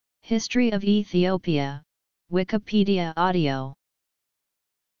History of Ethiopia, Wikipedia audio.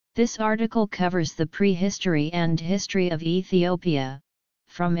 This article covers the prehistory and history of Ethiopia,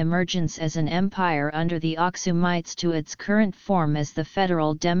 from emergence as an empire under the Aksumites to its current form as the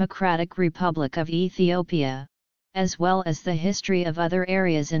Federal Democratic Republic of Ethiopia, as well as the history of other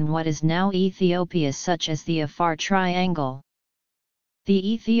areas in what is now Ethiopia such as the Afar Triangle.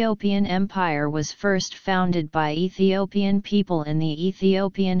 The Ethiopian Empire was first founded by Ethiopian people in the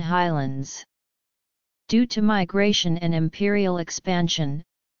Ethiopian highlands. Due to migration and imperial expansion,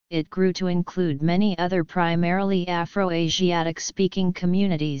 it grew to include many other primarily Afro-Asiatic-speaking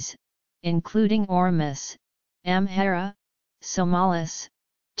communities, including Oromus, Amhara, Somalis,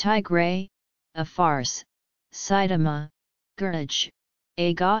 Tigray, Afars, Sidama, Gurage,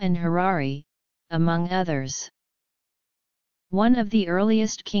 Aga and Harari, among others. One of the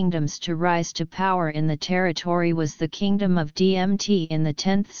earliest kingdoms to rise to power in the territory was the Kingdom of Dmt in the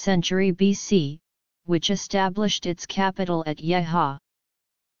 10th century BC, which established its capital at Yeha.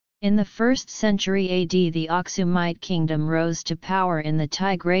 In the 1st century AD, the Aksumite kingdom rose to power in the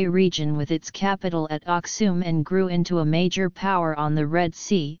Tigray region with its capital at Aksum and grew into a major power on the Red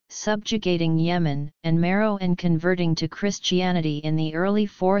Sea, subjugating Yemen and Meroe and converting to Christianity in the early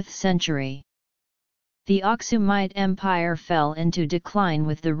 4th century. The Aksumite Empire fell into decline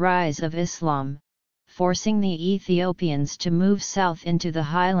with the rise of Islam, forcing the Ethiopians to move south into the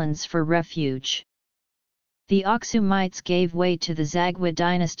highlands for refuge. The Aksumites gave way to the Zagwe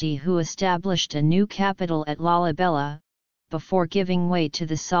dynasty, who established a new capital at Lalibela, before giving way to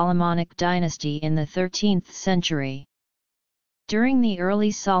the Solomonic dynasty in the 13th century. During the early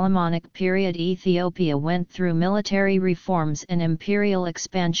Solomonic period, Ethiopia went through military reforms and imperial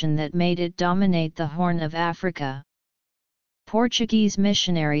expansion that made it dominate the Horn of Africa. Portuguese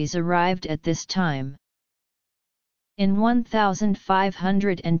missionaries arrived at this time. In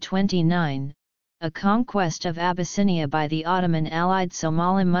 1529, a conquest of Abyssinia by the Ottoman-allied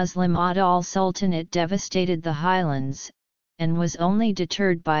Somali Muslim Adal Sultanate devastated the highlands, and was only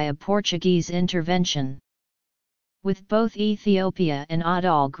deterred by a Portuguese intervention. With both Ethiopia and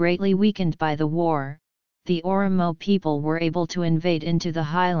Adal greatly weakened by the war, the Oromo people were able to invade into the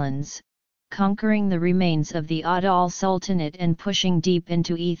highlands, conquering the remains of the Adal Sultanate and pushing deep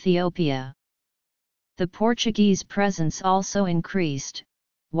into Ethiopia. The Portuguese presence also increased,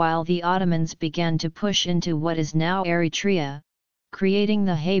 while the Ottomans began to push into what is now Eritrea, creating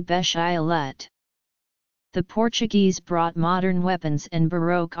the Habesh Eyalet. The Portuguese brought modern weapons and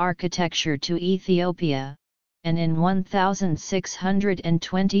Baroque architecture to Ethiopia, and in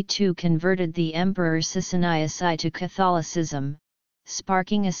 1622 converted the Emperor Sisinius I to Catholicism,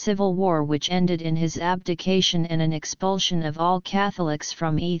 sparking a civil war which ended in his abdication and an expulsion of all Catholics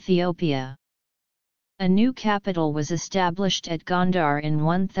from Ethiopia. A new capital was established at Gondar in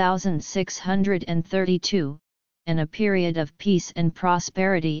 1632, and a period of peace and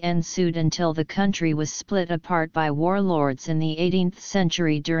prosperity ensued until the country was split apart by warlords in the 18th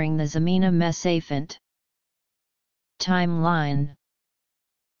century during the Zemina Mesafint. Timeline.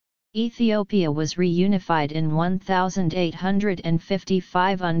 Ethiopia was reunified in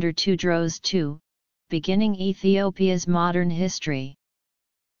 1855 under Tewodros II, beginning Ethiopia's modern history.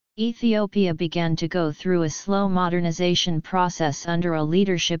 Ethiopia began to go through a slow modernization process under a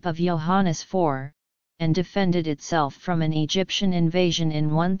leadership of Yohannes IV, and defended itself from an Egyptian invasion in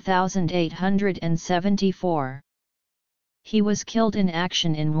 1874. He was killed in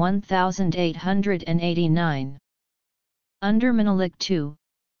action in 1889. Under Menelik II,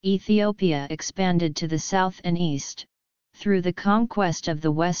 Ethiopia expanded to the south and east, through the conquest of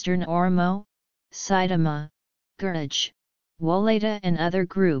the Western Oromo, Sidama, Gurage, Woleta and other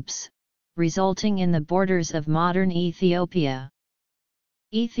groups, resulting in the borders of modern Ethiopia.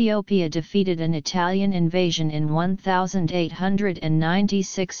 Ethiopia defeated an Italian invasion in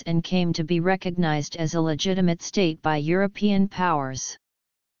 1896 and came to be recognized as a legitimate state by European powers.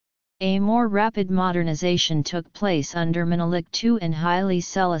 A more rapid modernization took place under Menelik II and Haile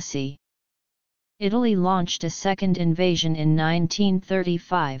Selassie. Italy launched a second invasion in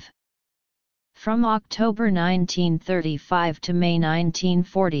 1935. From October 1935 to May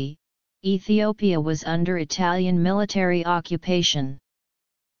 1940, Ethiopia was under Italian military occupation.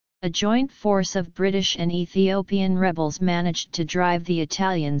 A joint force of British and Ethiopian rebels managed to drive the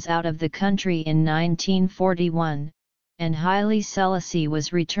Italians out of the country in 1941, and Haile Selassie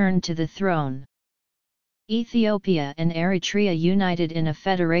was returned to the throne. Ethiopia and Eritrea united in a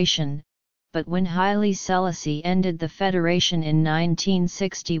federation, but when Haile Selassie ended the federation in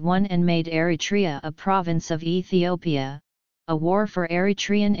 1961 and made Eritrea a province of Ethiopia, a war for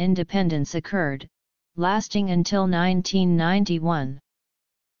Eritrean independence occurred, lasting until 1991.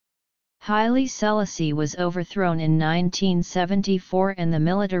 Haile Selassie was overthrown in 1974 and the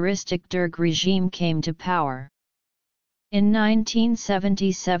militaristic Derg regime came to power. In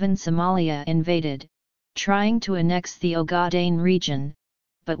 1977 Somalia invaded, trying to annex the Ogaden region,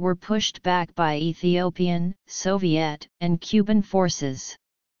 but were pushed back by Ethiopian, Soviet, and Cuban forces.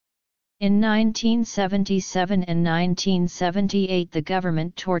 In 1977 and 1978 the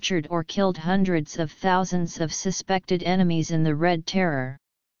government tortured or killed hundreds of thousands of suspected enemies in the Red Terror.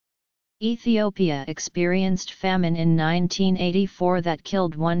 Ethiopia experienced famine in 1984 that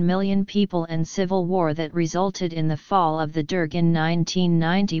killed 1 million people and civil war that resulted in the fall of the Derg in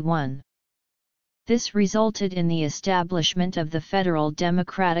 1991. This resulted in the establishment of the Federal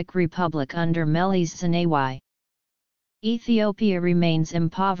Democratic Republic under Meles Zenawi. Ethiopia remains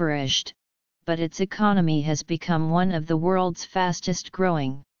impoverished, but its economy has become one of the world's fastest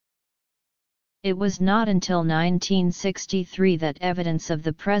growing. It was not until 1963 that evidence of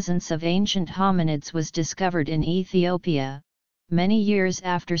the presence of ancient hominids was discovered in Ethiopia, many years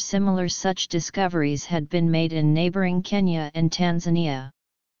after similar such discoveries had been made in neighboring Kenya and Tanzania.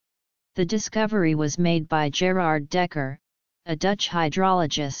 The discovery was made by Gerard Decker, a Dutch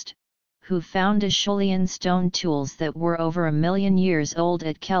hydrologist, who found Acheulean stone tools that were over 1 million years old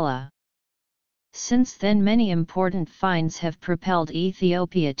at Kela. Since then many important finds have propelled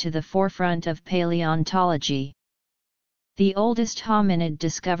Ethiopia to the forefront of paleontology. The oldest hominid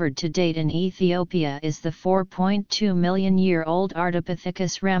discovered to date in Ethiopia is the 4.2 million-year-old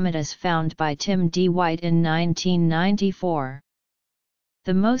Ardipithecus ramidus found by Tim D. White in 1994.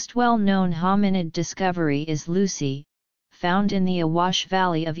 The most well-known hominid discovery is Lucy, found in the Awash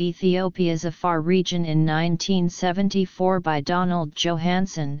Valley of Ethiopia's Afar region in 1974 by Donald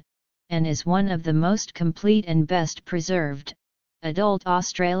Johanson, and is one of the most complete and best preserved, adult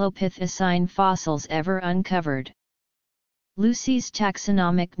Australopithecine fossils ever uncovered. Lucy's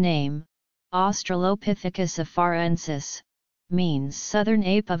taxonomic name, Australopithecus afarensis, means southern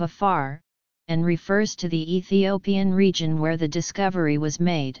ape of Afar, and refers to the Ethiopian region where the discovery was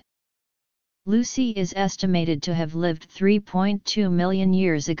made. Lucy is estimated to have lived 3.2 million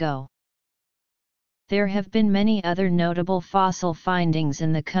years ago. There have been many other notable fossil findings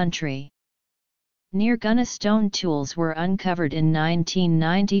in the country. Nearguna stone tools were uncovered in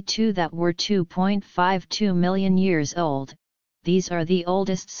 1992 that were 2.52 million years old. These are the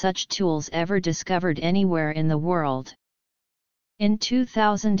oldest such tools ever discovered anywhere in the world. In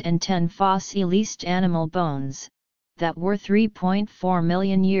 2010 fossilized animal bones, that were 3.4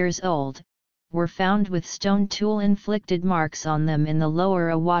 million years old, were found with stone tool-inflicted marks on them in the lower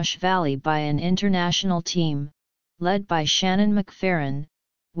Awash Valley by an international team, led by Shannon McFerrin,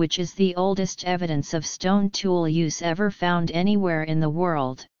 which is the oldest evidence of stone tool use ever found anywhere in the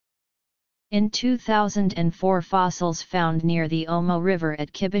world. In 2004 fossils found near the Omo River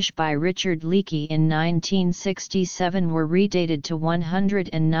at Kibish by Richard Leakey in 1967 were redated to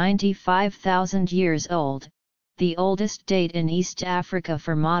 195,000 years old, the oldest date in East Africa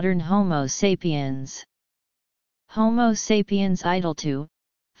for modern Homo sapiens. Homo sapiens idletu,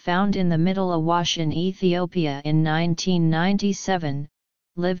 found in the Middle Awash in Ethiopia in 1997,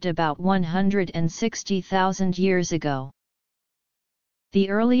 lived about 160,000 years ago. The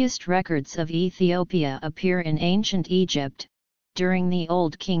earliest records of Ethiopia appear in ancient Egypt, during the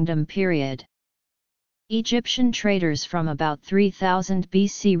Old Kingdom period. Egyptian traders from about 3000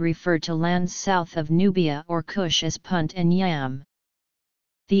 BC refer to lands south of Nubia or Kush as Punt and Yam.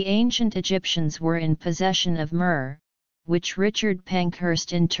 The ancient Egyptians were in possession of myrrh, which Richard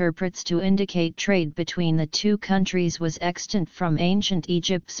Pankhurst interprets to indicate trade between the two countries was extant from ancient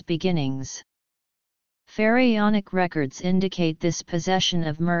Egypt's beginnings. Pharaonic records indicate this possession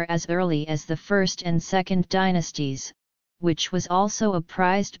of myrrh as early as the 1st and 2nd dynasties, which was also a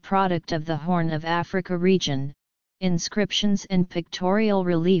prized product of the Horn of Africa region. Inscriptions and pictorial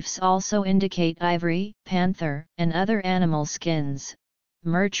reliefs also indicate ivory, panther, and other animal skins,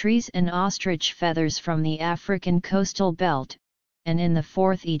 myrrh trees and ostrich feathers from the African coastal belt, and in the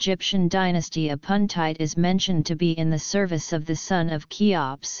 4th Egyptian dynasty a Puntite is mentioned to be in the service of the son of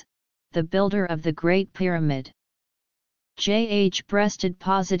Cheops, the builder of the Great Pyramid. J. H. Breasted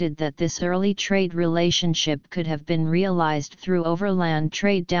posited that this early trade relationship could have been realized through overland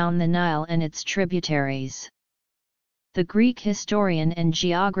trade down the Nile and its tributaries. The Greek historian and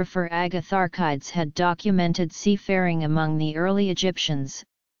geographer Agatharchides had documented seafaring among the early Egyptians,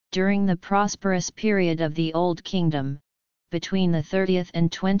 during the prosperous period of the Old Kingdom, between the 30th and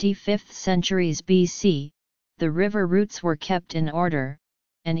 25th centuries BC. The river routes were kept in order,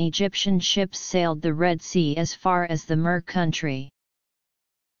 and Egyptian ships sailed the Red Sea as far as the Mur country.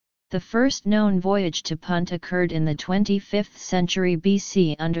 The first known voyage to Punt occurred in the 25th century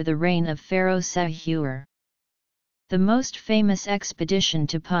BC under the reign of Pharaoh Sahur. The most famous expedition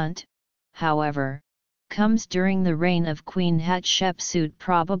to Punt, however, comes during the reign of Queen Hatshepsut,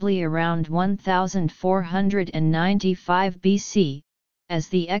 probably around 1495 BC, as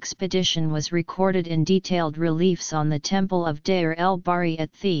the expedition was recorded in detailed reliefs on the temple of Deir el-Bahri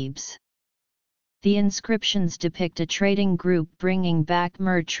at Thebes. The inscriptions depict a trading group bringing back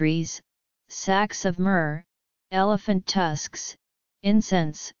myrrh trees, sacks of myrrh, elephant tusks,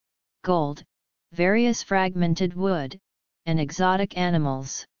 incense, gold, various fragmented wood, and exotic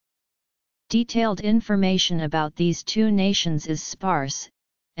animals. Detailed information about these two nations is sparse,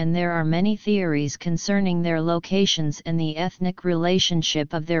 and there are many theories concerning their locations and the ethnic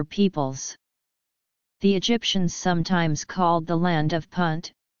relationship of their peoples. The Egyptians sometimes called the land of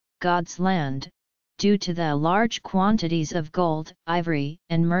Punt, God's land, due to the large quantities of gold, ivory,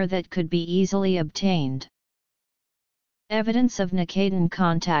 and myrrh that could be easily obtained. Evidence of Akkadian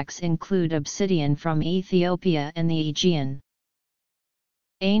contacts include obsidian from Ethiopia and the Aegean.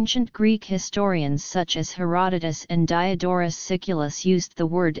 Ancient Greek historians such as Herodotus and Diodorus Siculus used the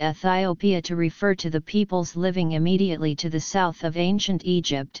word Ethiopia to refer to the peoples living immediately to the south of ancient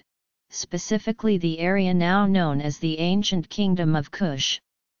Egypt, specifically the area now known as the ancient Kingdom of Kush,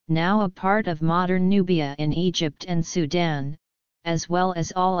 now a part of modern Nubia in Egypt and Sudan, as well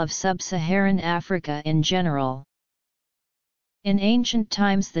as all of sub-Saharan Africa in general. In ancient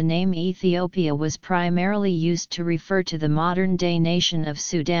times the name Ethiopia was primarily used to refer to the modern-day nation of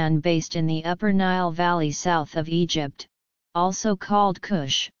Sudan based in the Upper Nile Valley south of Egypt, also called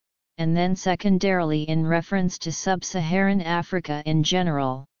Kush, and then secondarily in reference to sub-Saharan Africa in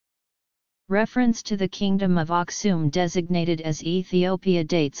general. Reference to the Kingdom of Aksum designated as Ethiopia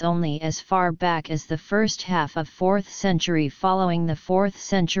dates only as far back as the first half of 4th century following the 4th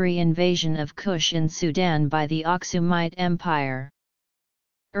century invasion of Kush in Sudan by the Aksumite Empire.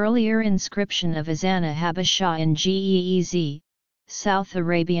 Earlier inscription of Azana Habasha in Ge'ez, South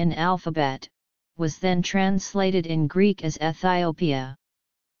Arabian alphabet, was then translated in Greek as Ethiopia.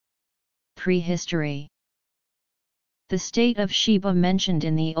 Prehistory. The state of Sheba mentioned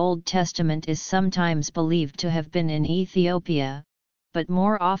in the Old Testament is sometimes believed to have been in Ethiopia, but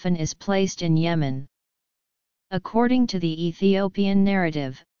more often is placed in Yemen. According to the Ethiopian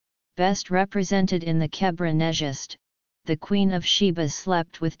narrative, best represented in the Kebra Nehest, the Queen of Sheba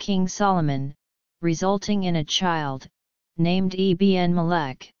slept with King Solomon, resulting in a child, named Ebn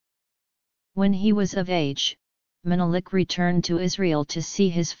Melech. When he was of age, Menelik returned to Israel to see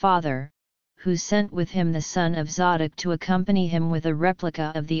his father, who sent with him the son of Zadok to accompany him with a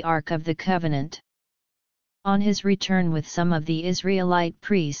replica of the Ark of the Covenant. On his return with some of the Israelite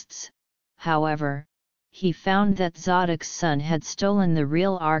priests, however, he found that Zadok's son had stolen the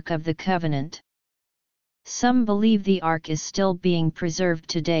real Ark of the Covenant. Some believe the Ark is still being preserved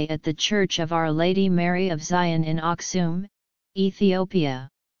today at the Church of Our Lady Mary of Zion in Aksum, Ethiopia.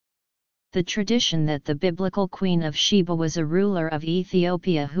 The tradition that the biblical Queen of Sheba was a ruler of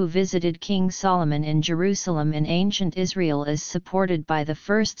Ethiopia who visited King Solomon in Jerusalem in ancient Israel is supported by the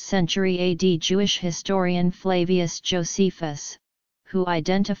 1st century AD Jewish historian Flavius Josephus, who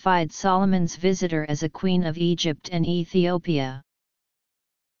identified Solomon's visitor as a queen of Egypt and Ethiopia.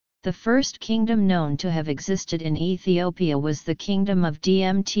 The first kingdom known to have existed in Ethiopia was the Kingdom of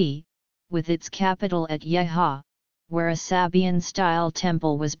Dmt, with its capital at Yeha, where a Sabian-style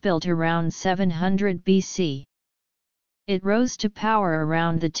temple was built around 700 BC. It rose to power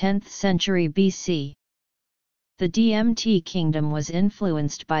around the 10th century BC. The Dmt kingdom was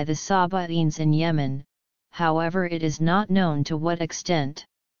influenced by the Sabaeans in Yemen, however it is not known to what extent.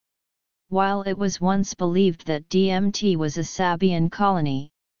 While it was once believed that Dmt was a Sabian colony,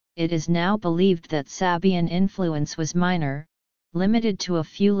 it is now believed that Sabian influence was minor, limited to a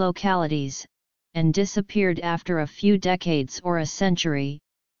few localities, and disappeared after a few decades or a century,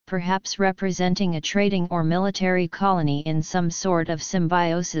 perhaps representing a trading or military colony in some sort of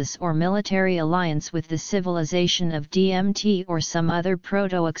symbiosis or military alliance with the civilization of Dmt or some other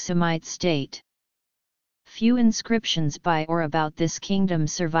Proto-Aksumite state. Few inscriptions by or about this kingdom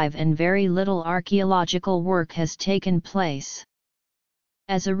survive and very little archaeological work has taken place.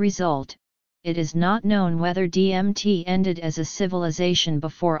 As a result, it is not known whether Dmt ended as a civilization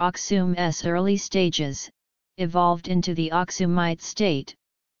before Aksum's early stages, evolved into the Aksumite state,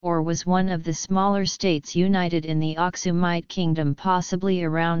 or was one of the smaller states united in the Aksumite kingdom possibly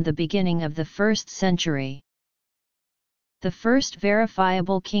around the beginning of the 1st century. The first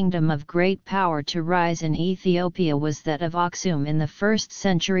verifiable kingdom of great power to rise in Ethiopia was that of Aksum in the 1st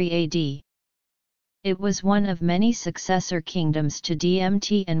century AD. It was one of many successor kingdoms to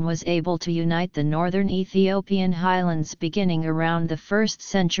DMT and was able to unite the northern Ethiopian highlands beginning around the 1st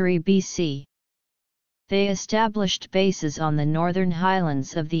century BC. They established bases on the northern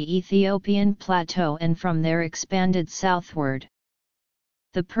highlands of the Ethiopian plateau and from there expanded southward.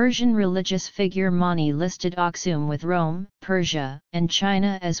 The Persian religious figure Mani listed Aksum with Rome, Persia, and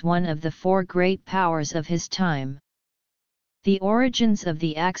China as one of the 4 great powers of his time. The origins of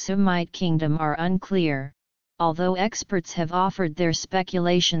the Aksumite kingdom are unclear, although experts have offered their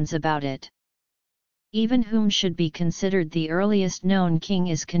speculations about it. Even whom should be considered the earliest known king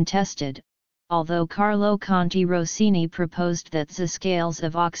is contested, although Carlo Conti Rossini proposed that the scales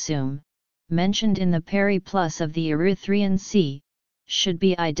of Aksum, mentioned in the Periplus of the Erythraean Sea, should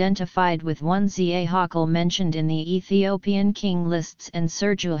be identified with one Zahakal mentioned in the Ethiopian king lists and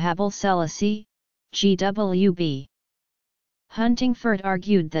Serju Habil Selassie, GWB. Huntingford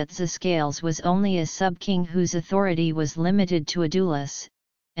argued that Zascales was only a sub-king whose authority was limited to Adulis,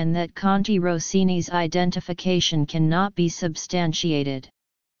 and that Conti Rossini's identification cannot be substantiated.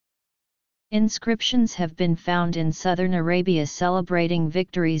 Inscriptions have been found in southern Arabia celebrating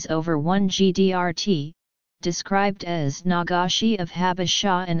victories over one Gdrt, described as Nagashi of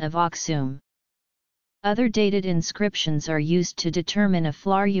Habasha and of Aksum. Other dated inscriptions are used to determine a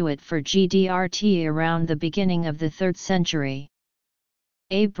Flaruit for Gdrt around the beginning of the 3rd century.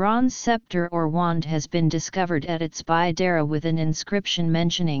 A bronze scepter or wand has been discovered at its Bidera with an inscription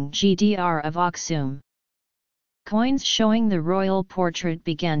mentioning Gdr of Aksum. Coins showing the royal portrait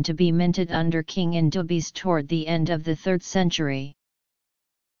began to be minted under King Indubis toward the end of the 3rd century.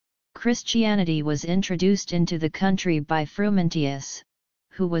 Christianity was introduced into the country by Frumentius,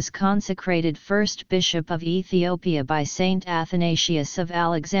 who was consecrated first bishop of Ethiopia by Saint Athanasius of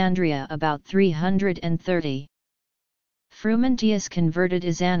Alexandria about 330. Frumentius converted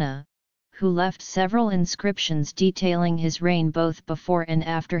Izana, who left several inscriptions detailing his reign both before and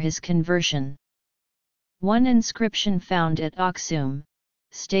after his conversion. One inscription found at Aksum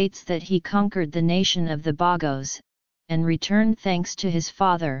states that he conquered the nation of the Bagos, and returned thanks to his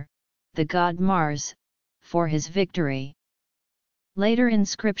father, the god Mars, for his victory. Later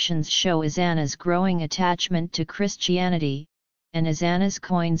inscriptions show Izana's growing attachment to Christianity, and Izana's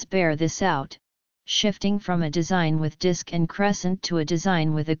coins bear this out, shifting from a design with disc and crescent to a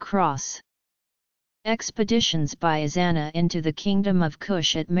design with a cross. Expeditions by Izana into the kingdom of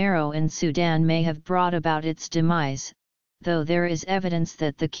Kush at Meroe in Sudan may have brought about its demise, though there is evidence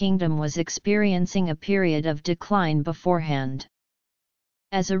that the kingdom was experiencing a period of decline beforehand.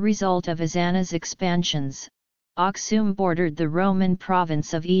 As a result of Izana's expansions, Aksum bordered the Roman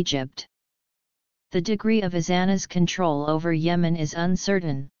province of Egypt. The degree of Izana's control over Yemen is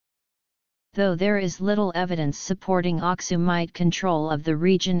uncertain. Though there is little evidence supporting Aksumite control of the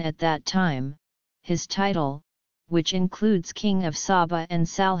region at that time, his title, which includes King of Saba and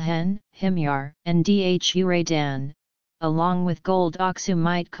Salhan, Himyar, and Dhuradan, along with gold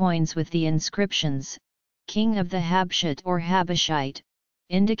Aksumite coins with the inscriptions, King of the Habshite or Habashite,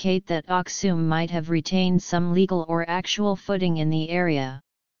 indicate that Aksum might have retained some legal or actual footing in the area.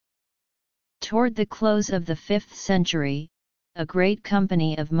 Toward the close of the 5th century, a great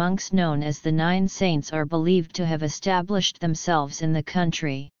company of monks known as the 9 Saints are believed to have established themselves in the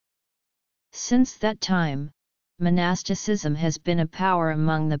country. Since that time, monasticism has been a power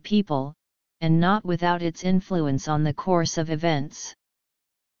among the people, and not without its influence on the course of events.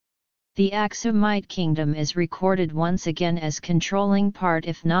 The Aksumite kingdom is recorded once again as controlling part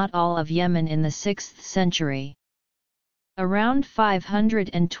if not all of Yemen in the 6th century. Around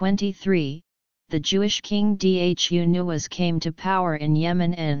 523, the Jewish king Dhu came to power in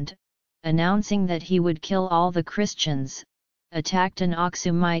Yemen and, announcing that he would kill all the Christians, attacked an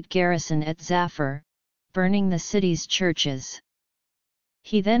Aksumite garrison at Zafar, burning the city's churches.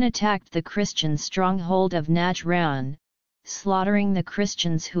 He then attacked the Christian stronghold of Najran, slaughtering the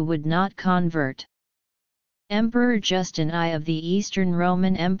Christians who would not convert. Emperor Justin I of the Eastern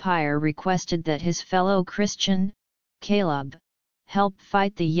Roman Empire requested that his fellow Christian, Caleb, help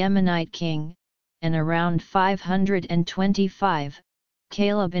fight the Yemenite king, and around 525,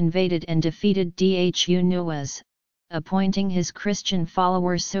 Caleb invaded and defeated Dhu, appointing his Christian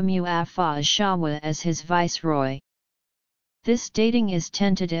follower Sumu Afa-Ashawa as his viceroy. This dating is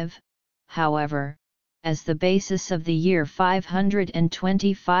tentative, however, as the basis of the year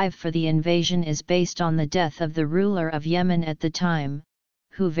 525 for the invasion is based on the death of the ruler of Yemen at the time,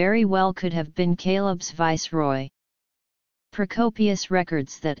 who very well could have been Caleb's viceroy. Procopius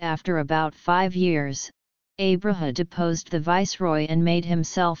records that after about 5 years, Abraha deposed the viceroy and made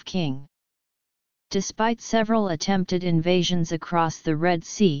himself king. Despite several attempted invasions across the Red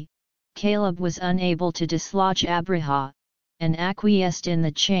Sea, Caleb was unable to dislodge Abraha, and acquiesced in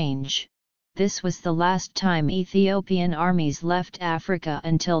the change. This was the last time Ethiopian armies left Africa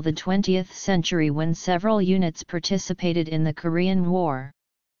until the 20th century, when several units participated in the Korean War.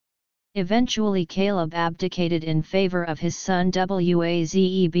 Eventually Caleb abdicated in favor of his son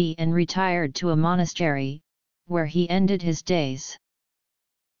Wazeb and retired to a monastery, where he ended his days.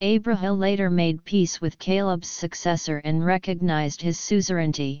 Abraha later made peace with Caleb's successor and recognized his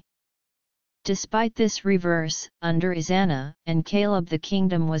suzerainty. Despite this reverse, under Izana and Caleb the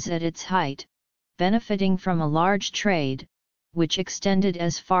kingdom was at its height, benefiting from a large trade, which extended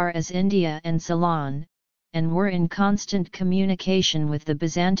as far as India and Ceylon, and were in constant communication with the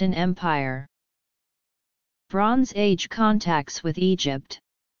Byzantine Empire. Bronze Age contacts with Egypt.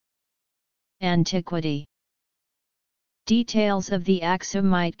 Antiquity. Details of the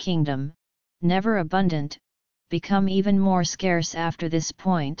Aksumite kingdom, never abundant, become even more scarce after this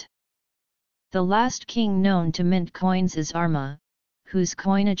point. The last king known to mint coins is Arma, whose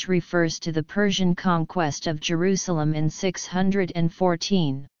coinage refers to the Persian conquest of Jerusalem in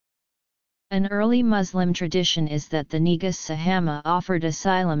 614. An early Muslim tradition is that the Negus Sahama offered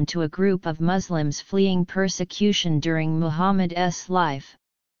asylum to a group of Muslims fleeing persecution during Muhammad's life,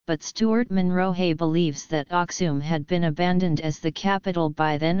 but Stuart Munroe believes that Aksum had been abandoned as the capital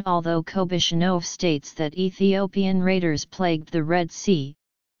by then, although Kobushanov states that Ethiopian raiders plagued the Red Sea,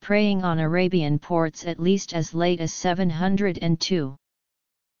 preying on Arabian ports at least as late as 702.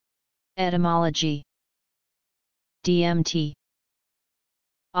 Etymology. DMT.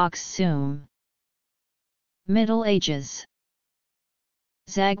 Aksum. Middle Ages.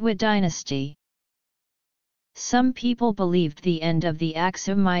 Zagwe dynasty. Some people believed the end of the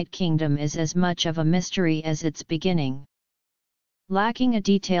Aksumite kingdom is as much of a mystery as its beginning. Lacking a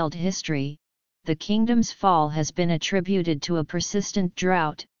detailed history, the kingdom's fall has been attributed to a persistent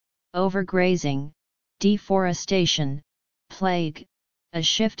drought, overgrazing, deforestation, plague, a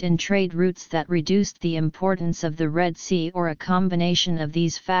shift in trade routes that reduced the importance of the Red Sea, or a combination of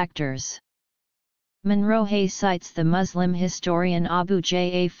these factors. Munroe cites the Muslim historian Abu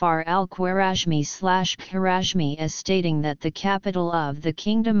Ja'far al-Khwarazmi/Khwarazmi as stating that the capital of the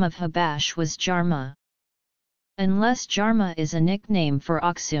Kingdom of Habash was Jarma. Unless Jarma is a nickname for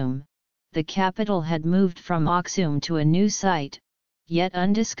Aksum, the capital had moved from Aksum to a new site, yet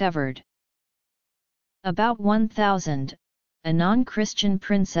undiscovered. About 1000, a non-Christian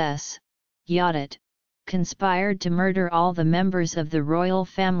princess, Yadit, conspired to murder all the members of the royal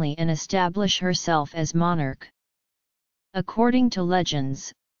family and establish herself as monarch. According to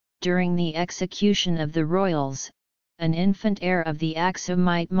legends, during the execution of the royals, an infant heir of the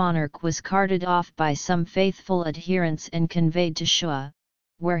Aksumite monarch was carted off by some faithful adherents and conveyed to Shua,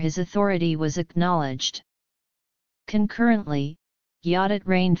 where his authority was acknowledged. Concurrently, Yadit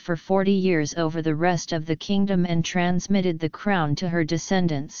reigned for 40 years over the rest of the kingdom and transmitted the crown to her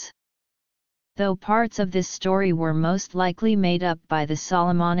descendants. Though parts of this story were most likely made up by the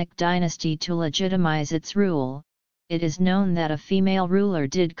Solomonic dynasty to legitimize its rule, it is known that a female ruler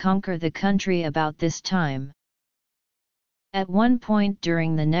did conquer the country about this time. At one point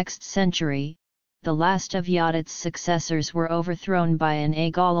during the next century, the last of Yadit's successors were overthrown by an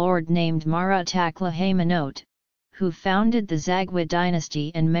Agal lord named Maratakla Haymanot, who founded the Zagwe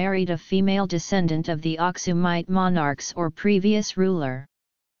dynasty and married a female descendant of the Aksumite monarchs or previous ruler.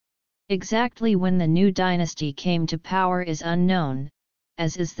 Exactly when the new dynasty came to power is unknown,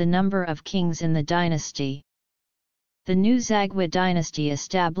 as is the number of kings in the dynasty. The new Zagwe dynasty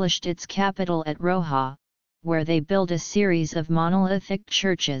established its capital at Roha, where they built a series of monolithic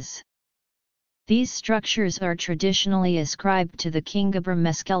churches. These structures are traditionally ascribed to the king Gabra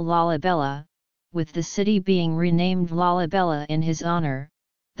Meskel Lalibela, with the city being renamed Lalibela in his honor,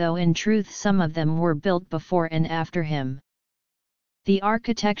 though in truth some of them were built before and after him. The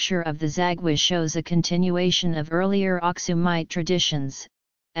architecture of the Zagwe shows a continuation of earlier Aksumite traditions,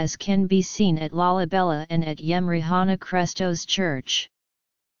 as can be seen at Lalibela and at Yemrihana Christos Church.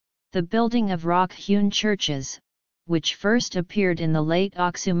 The building of rock-hewn churches, which first appeared in the late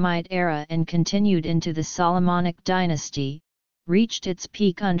Aksumite era and continued into the Solomonic dynasty, reached its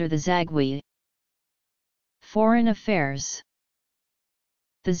peak under the Zagwe. Foreign affairs.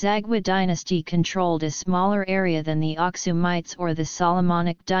 The Zagwe dynasty controlled a smaller area than the Aksumites or the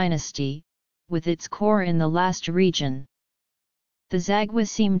Solomonic dynasty, with its core in the last region. The Zagwe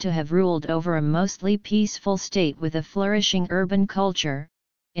seem to have ruled over a mostly peaceful state with a flourishing urban culture,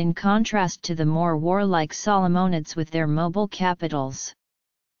 in contrast to the more warlike Solomonids with their mobile capitals.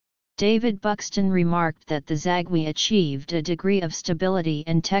 David Buxton remarked that the Zagwe achieved a degree of stability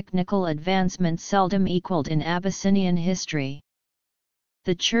and technical advancement seldom equaled in Abyssinian history.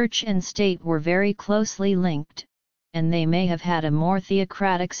 The church and state were very closely linked, and they may have had a more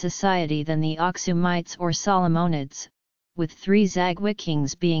theocratic society than the Aksumites or Solomonids, with 3 Zagwe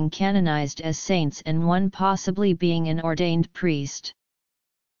kings being canonized as saints and one possibly being an ordained priest.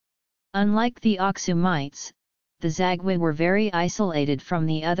 Unlike the Aksumites, the Zagwe were very isolated from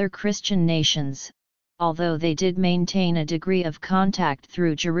the other Christian nations, although they did maintain a degree of contact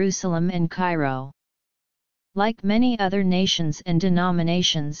through Jerusalem and Cairo. Like many other nations and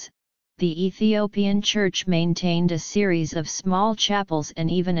denominations, the Ethiopian Church maintained a series of small chapels and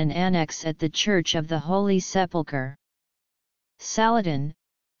even an annex at the Church of the Holy Sepulchre. Saladin,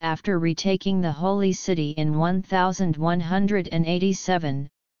 after retaking the Holy City in 1187,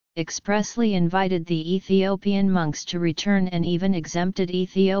 expressly invited the Ethiopian monks to return and even exempted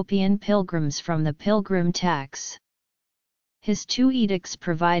Ethiopian pilgrims from the pilgrim tax. His 2 edicts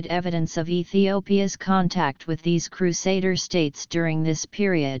provide evidence of Ethiopia's contact with these crusader states during this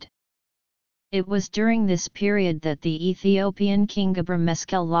period. It was during this period that the Ethiopian king Gebረ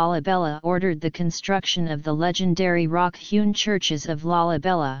Meskel Lalibela ordered the construction of the legendary rock-hewn churches of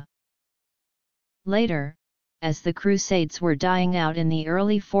Lalibela. Later, as the Crusades were dying out in the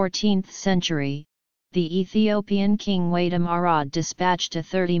early 14th century, the Ethiopian king Wadam Arad dispatched a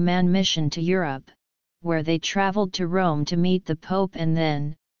 30-man mission to Europe, where they traveled to Rome to meet the Pope, and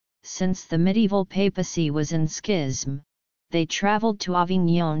then, since the medieval papacy was in schism, they traveled to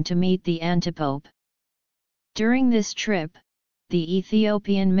Avignon to meet the antipope. During this trip, the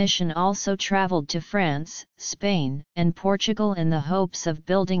Ethiopian mission also traveled to France, Spain, and Portugal in the hopes of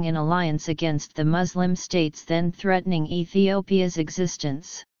building an alliance against the Muslim states then threatening Ethiopia's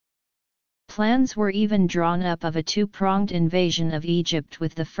existence. Plans were even drawn up of a 2-pronged invasion of Egypt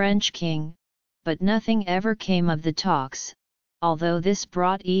with the French king, but nothing ever came of the talks, although this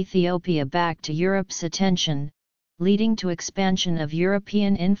brought Ethiopia back to Europe's attention, leading to expansion of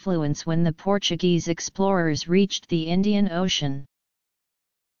European influence when the Portuguese explorers reached the Indian Ocean.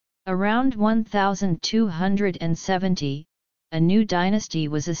 Around 1270, a new dynasty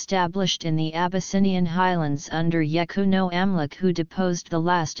was established in the Abyssinian highlands under Yekuno Amlak, who deposed the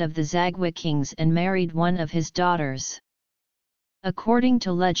last of the Zagwe kings and married one of his daughters. According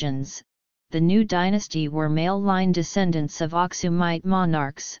to legends, the new dynasty were male-line descendants of Aksumite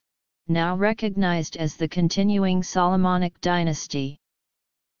monarchs, now recognized as the continuing Solomonic dynasty.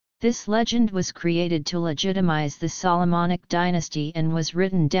 This legend was created to legitimize the Solomonic dynasty and was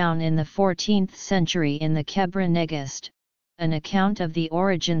written down in the 14th century in the Kebra Negast, an account of the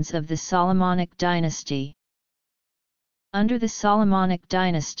origins of the Solomonic dynasty. Under the Solomonic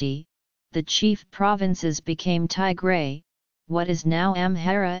dynasty, the chief provinces became Tigray, what is now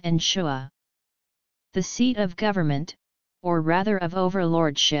Amhara, and Shua. The seat of government, or rather of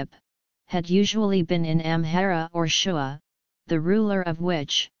overlordship, had usually been in Amhara or Shua, the ruler of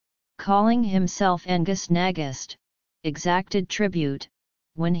which, calling himself Engus Nagast, exacted tribute,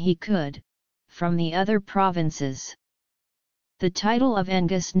 when he could, from the other provinces. The title of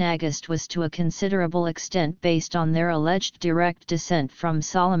Engus Nagast was to a considerable extent based on their alleged direct descent from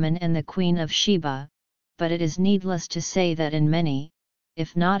Solomon and the Queen of Sheba, but it is needless to say that in many,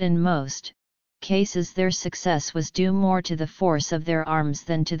 if not in most, cases their success was due more to the force of their arms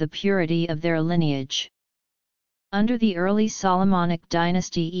than to the purity of their lineage. Under the early Solomonic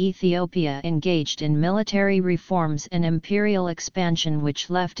dynasty, Ethiopia engaged in military reforms and imperial expansion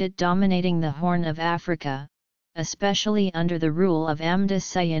which left it dominating the Horn of Africa, especially under the rule of Amda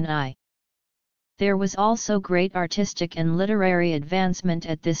Sayan I. There was also great artistic and literary advancement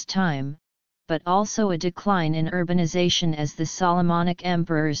at this time, but also a decline in urbanization as the Solomonic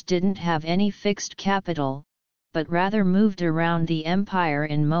emperors didn't have any fixed capital, but rather moved around the empire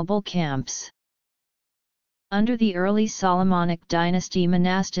in mobile camps. Under the early Solomonic dynasty,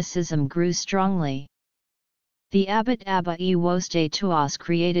 monasticism grew strongly. The abbot Abba Ewoste Tuas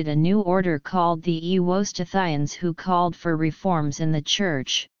created a new order called the Ewostathians, who called for reforms in the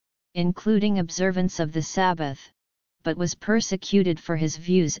church, including observance of the Sabbath, but was persecuted for his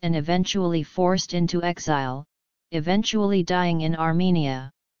views and eventually forced into exile, eventually dying in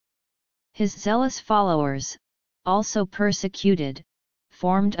Armenia. His zealous followers, also persecuted,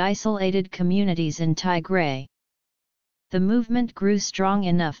 formed isolated communities in Tigray. The movement grew strong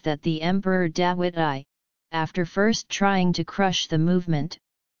enough that the Emperor Dawit I, after first trying to crush the movement,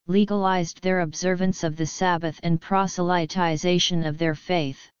 legalized their observance of the Sabbath and proselytization of their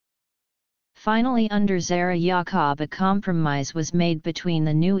faith. Finally, under Zara Yaqub, a compromise was made between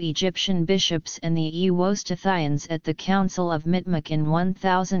the new Egyptian bishops and the Ewostathians at the Council of Mitmuk in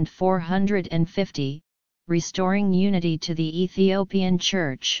 1450, restoring unity to the Ethiopian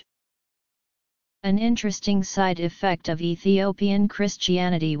Church. An interesting side effect of Ethiopian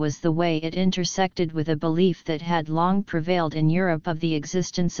Christianity was the way it intersected with a belief that had long prevailed in Europe of the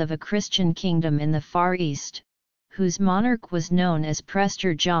existence of a Christian kingdom in the Far East, whose monarch was known as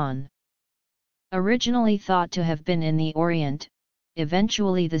Prester John. Originally thought to have been in the Orient,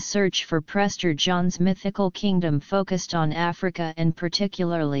 eventually the search for Prester John's mythical kingdom focused on Africa and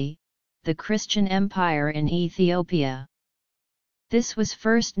particularly, the Christian Empire in Ethiopia. This was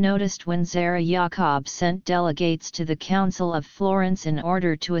first noticed when Zara Yacob sent delegates to the Council of Florence in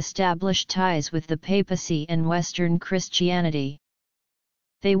order to establish ties with the papacy and Western Christianity.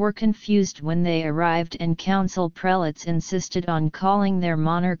 They were confused when they arrived and council prelates insisted on calling their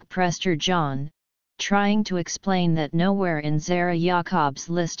monarch Prester John, trying to explain that nowhere in Zara Yacob's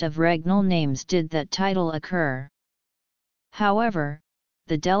list of regnal names did that title occur. However,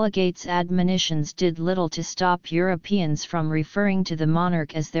 the delegates' admonitions did little to stop Europeans from referring to the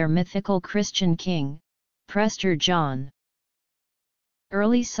monarch as their mythical Christian king, Prester John.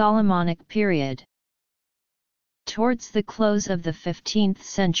 Early Solomonic period. Towards the close of the 15th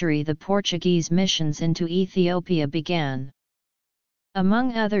century the Portuguese missions into Ethiopia began.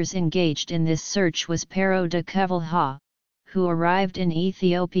 Among others engaged in this search was Pero de Covilhã, who arrived in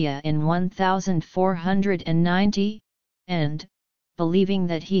Ethiopia in 1490, and, believing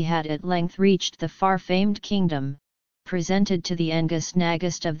that he had at length reached the far-famed kingdom, presented to the Angus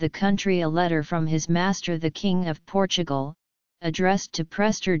Nagast of the country a letter from his master the King of Portugal, addressed to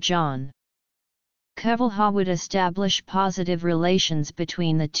Prester John. Covilhã would establish positive relations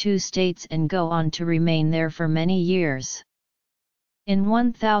between the two states and go on to remain there for many years. In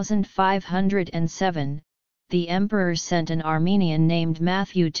 1507, the emperor sent an Armenian named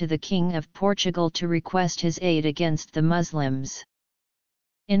Matthew to the King of Portugal to request his aid against the Muslims.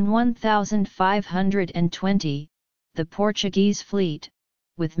 In 1520, the Portuguese fleet,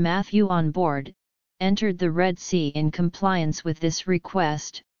 with Matthew on board, entered the Red Sea in compliance with this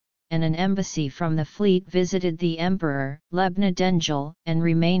request, and an embassy from the fleet visited the emperor, Lebna Dengel, and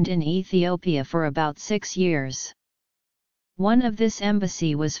remained in Ethiopia for about 6 years. One of this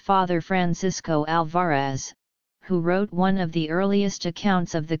embassy was Father Francisco Alvarez, who wrote one of the earliest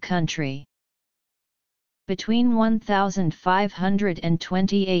accounts of the country. Between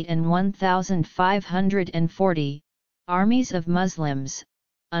 1528 and 1540, armies of Muslims,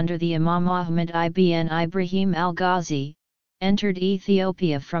 under the Imam Ahmad ibn Ibrahim al-Ghazi, entered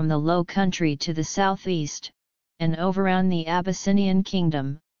Ethiopia from the Low Country to the southeast, and overran the Abyssinian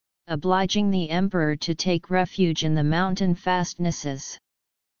kingdom, obliging the emperor to take refuge in the mountain fastnesses.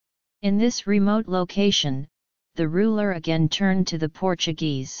 In this remote location, the ruler again turned to the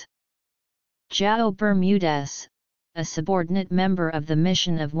Portuguese. João Bermudez, a subordinate member of the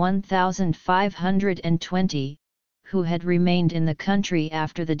mission of 1520, who had remained in the country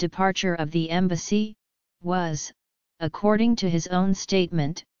after the departure of the embassy, was, according to his own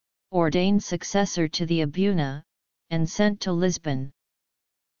statement, ordained successor to the Abuna, and sent to Lisbon.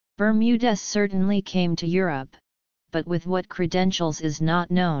 Bermudez certainly came to Europe, but with what credentials is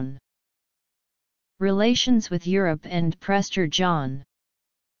not known. Relations with Europe and Prester John.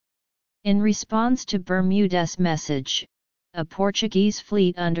 In response to Bermudez's message, a Portuguese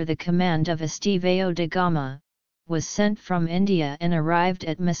fleet under the command of Estevão da Gama, was sent from India and arrived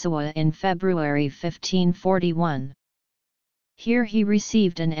at Missawa in February 1541. Here he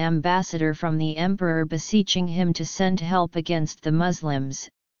received an ambassador from the emperor beseeching him to send help against the Muslims,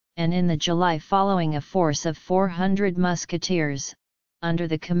 and in the July following a force of 400 musketeers, under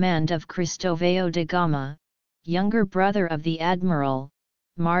the command of Cristóvão da Gama, younger brother of the admiral,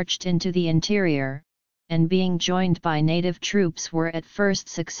 marched into the interior, and being joined by native troops were at first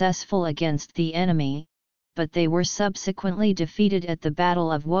successful against the enemy, but they were subsequently defeated at the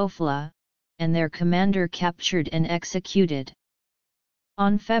Battle of Wofla, and their commander captured and executed.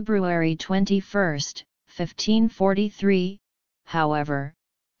 On February 21, 1543, however,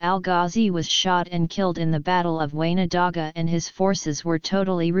 Al-Ghazi was shot and killed in the Battle of Wainadaga and his forces were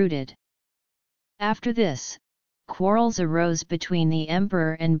totally routed. After this, quarrels arose between the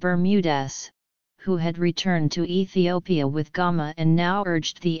emperor and Bermudez, who had returned to Ethiopia with Gama and now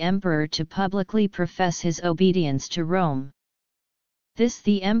urged the emperor to publicly profess his obedience to Rome. This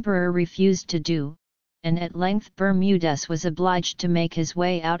the emperor refused to do, and at length Bermudez was obliged to make his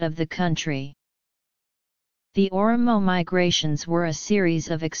way out of the country. The Oromo migrations were a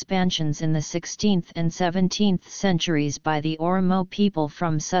series of expansions in the 16th and 17th centuries by the Oromo people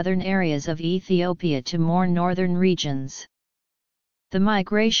from southern areas of Ethiopia to more northern regions. The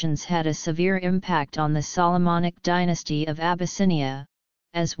migrations had a severe impact on the Solomonic dynasty of Abyssinia,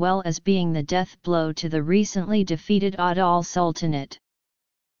 as well as being the death blow to the recently defeated Adal Sultanate.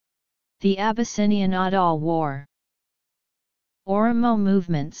 The Abyssinian-Adal War. Oromo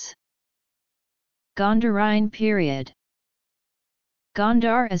movements. Gondarine period.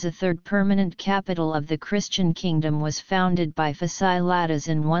 Gondar as a third permanent capital of the Christian kingdom was founded by Fasilides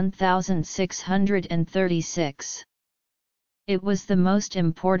in 1636. It was the most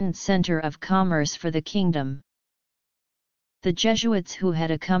important center of commerce for the kingdom. The Jesuits who had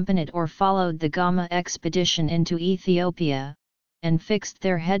accompanied or followed the Gama expedition into Ethiopia, and fixed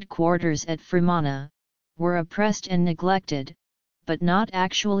their headquarters at Fremana, were oppressed and neglected, but not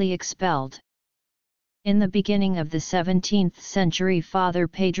actually expelled. In the beginning of the 17th century, Father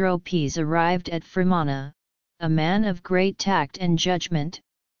Pedro Pes arrived at Fremana, a man of great tact and judgment,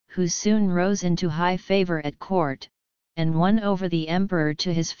 who soon rose into high favor at court, and won over the emperor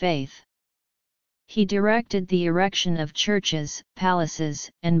to his faith. He directed the erection of churches, palaces,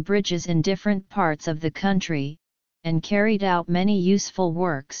 and bridges in different parts of the country, and carried out many useful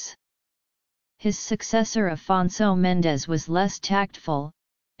works. His successor Afonso Mendes was less tactful,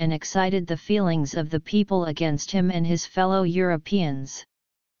 and excited the feelings of the people against him and his fellow Europeans.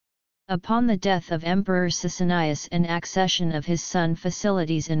 Upon the death of Emperor Sicinius and accession of his son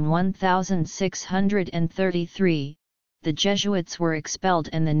Fasilides in 1633, the Jesuits were expelled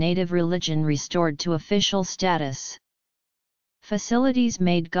and the native religion restored to official status. Fasilides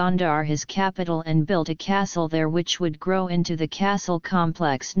made Gondar his capital and built a castle there which would grow into the castle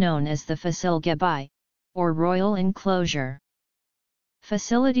complex known as the Fasilgebai, or royal enclosure.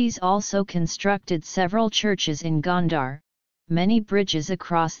 Fasilides also constructed several churches in Gondar, many bridges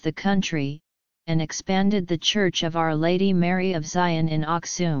across the country, and expanded the Church of Our Lady Mary of Zion in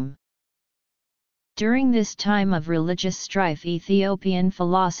Aksum. During this time of religious strife, Ethiopian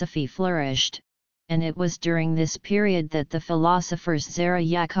philosophy flourished, and it was during this period that the philosophers Zara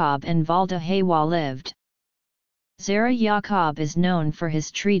Yacob and Valda Hawa lived. Zara Yacob is known for his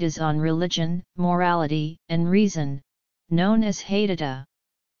treatise on religion, morality, and reason, known as Haditha.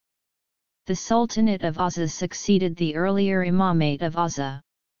 The Sultanate of Azza succeeded the earlier Imamate of Azza.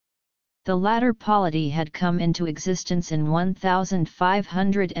 The latter polity had come into existence in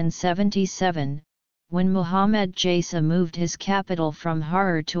 1577, when Muhammad Jasa moved his capital from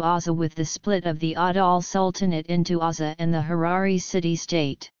Harar to Azza with the split of the Adal Sultanate into Azza and the Harari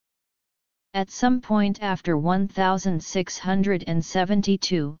city-state. At some point after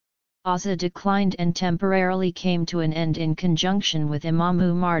 1672, Azza declined and temporarily came to an end in conjunction with Imam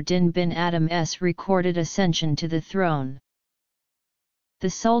Umar din bin Adam's recorded ascension to the throne. The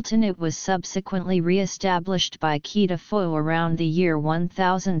Sultanate was subsequently re-established by Khedive around the year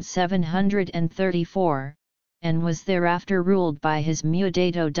 1734, and was thereafter ruled by his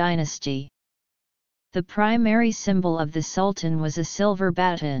Mudato dynasty. The primary symbol of the Sultan was a silver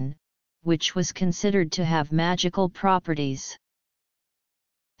baton, which was considered to have magical properties.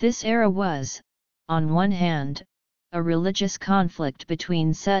 This era was, on one hand, a religious conflict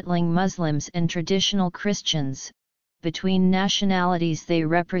between settling Muslims and traditional Christians, between nationalities they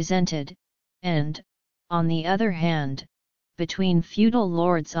represented, and, on the other hand, between feudal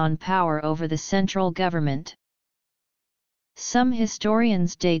lords on power over the central government. Some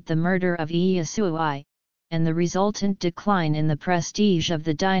historians date the murder of Iyyasu I, and the resultant decline in the prestige of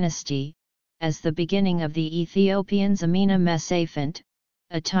the dynasty, as the beginning of the Ethiopian Zemene Mesafint,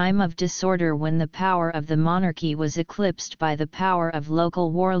 a time of disorder when the power of the monarchy was eclipsed by the power of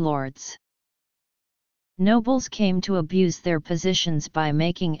local warlords. Nobles came to abuse their positions by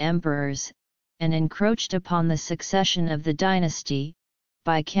making emperors, and encroached upon the succession of the dynasty,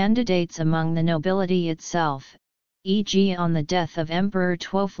 by candidates among the nobility itself, e.g. on the death of Emperor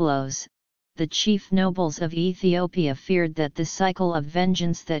Twophilos. The chief nobles of Ethiopia feared that the cycle of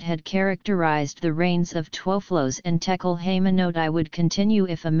vengeance that had characterized the reigns of Twophilos and Tekel Haymanoti would continue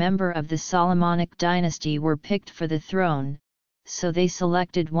if a member of the Solomonic dynasty were picked for the throne, so they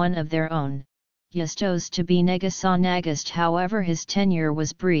selected one of their own, Yustos, to be Negasonagast. However, his tenure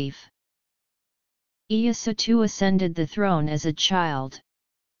was brief. Iyyasu II ascended the throne as a child.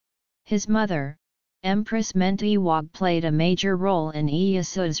 His mother, Empress Mentiwog, played a major role in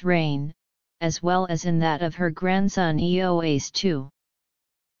Iyyasu's reign, as well as in that of her grandson Eoas II.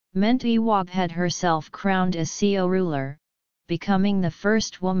 Mentiwog had herself crowned as Seo ruler, becoming the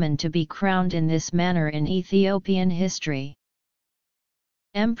first woman to be crowned in this manner in Ethiopian history.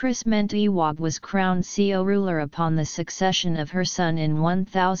 Empress Mentiwog was crowned Seo ruler upon the succession of her son in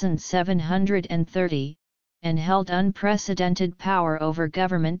 1730, and held unprecedented power over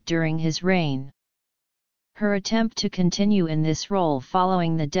government during his reign. Her attempt to continue in this role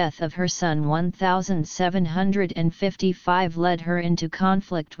following the death of her son 1755 led her into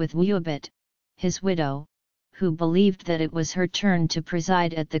conflict with Wuabit, his widow, who believed that it was her turn to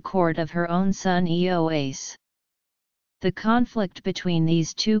preside at the court of her own son Eoas. The conflict between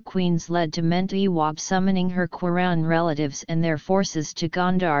these two queens led to Mentuhotep summoning her Quran relatives and their forces to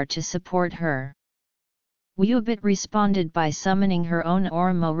Gondar to support her. Wiubit responded by summoning her own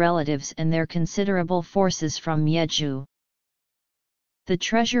Oromo relatives and their considerable forces from Yeju. The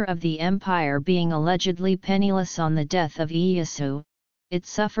treasure of the empire being allegedly penniless on the death of Ieyasu, it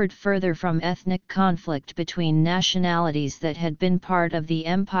suffered further from ethnic conflict between nationalities that had been part of the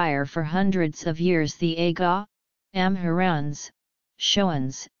empire for hundreds of years: the Aga, Amharans,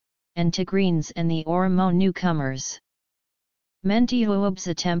 Shoans, and Tigrenes, and the Oromo newcomers. Mentuhotep's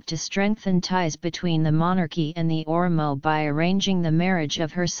attempt to strengthen ties between the monarchy and the Oromo by arranging the marriage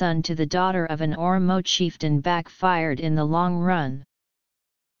of her son to the daughter of an Oromo chieftain backfired in the long run.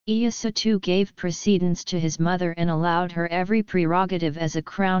 Ieyasu too gave precedence to his mother and allowed her every prerogative as a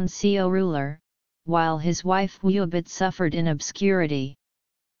crown Seo ruler, while his wife Wiubit suffered in obscurity.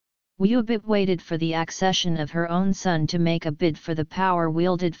 Wiubit waited for the accession of her own son to make a bid for the power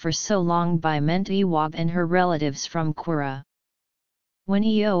wielded for so long by Mentuhotep and her relatives from Quora. When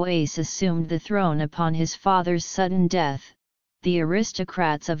Eoas assumed the throne upon his father's sudden death, the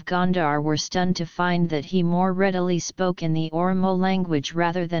aristocrats of Gondar were stunned to find that he more readily spoke in the Oromo language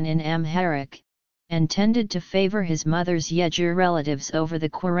rather than in Amharic, and tended to favor his mother's Yeju relatives over the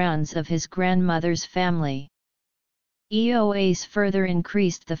Quorans of his grandmother's family. Eoas further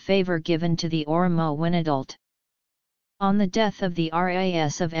increased the favor given to the Oromo when adult. On the death of the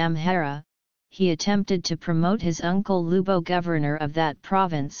Ras of Amhara, he attempted to promote his uncle Lubo governor of that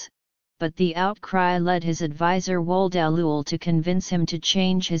province, but the outcry led his advisor Woldalul to convince him to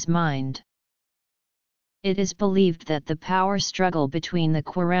change his mind. It is believed that the power struggle between the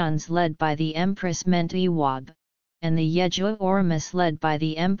Quorans led by the Empress Mentuhotep, and the Yeju Oromus led by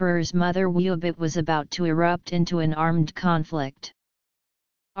the emperor's mother Wiubit was about to erupt into an armed conflict.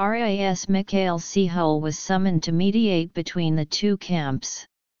 Ras Mikhail Sehol was summoned to mediate between the two camps.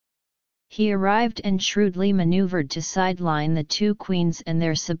 He arrived and shrewdly maneuvered to sideline the two queens and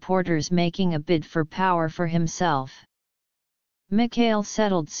their supporters, making a bid for power for himself. Mikhail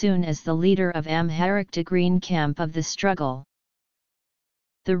settled soon as the leader of Amharic Tigrene camp of the struggle.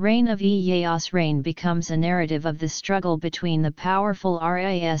 The reign of Ieyasu becomes a narrative of the struggle between the powerful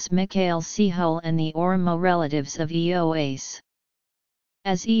Ras Mikhail Sehol and the Oromo relatives of Eoas.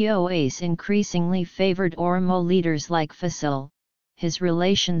 As Eoas increasingly favored Oromo leaders like Fasil, his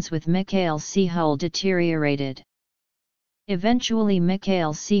relations with Mikhail Sehol deteriorated. Eventually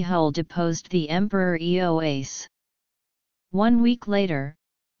Mikhail Sehol deposed the emperor Eoas. 1 week later,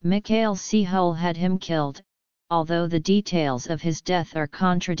 Mikhail Sehol had him killed. Although the details of his death are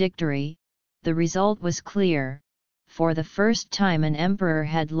contradictory, the result was clear: for the first time an emperor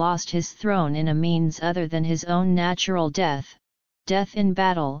had lost his throne in a means other than his own natural death, death in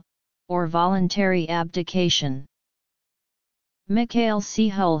battle, or voluntary abdication. Mikhail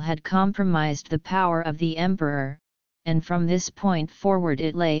Sehol had compromised the power of the emperor, and from this point forward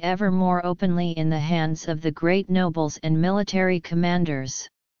it lay ever more openly in the hands of the great nobles and military commanders.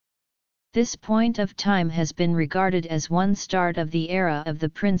 This point of time has been regarded as one start of the era of the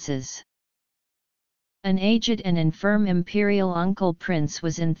princes. An aged and infirm imperial uncle prince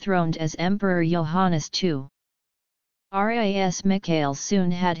was enthroned as Emperor Johannes II. Ras Mikhail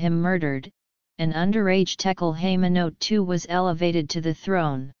soon had him murdered, and underage Tekel Haymanot II was elevated to the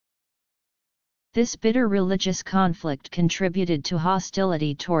throne. This bitter religious conflict contributed to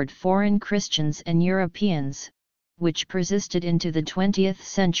hostility toward foreign Christians and Europeans, which persisted into the 20th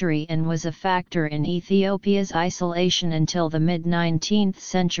century and was a factor in Ethiopia's isolation until the mid-19th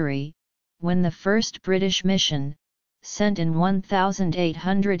century, when the first British mission, sent in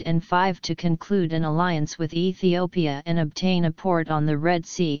 1805 to conclude an alliance with Ethiopia and obtain a port on the Red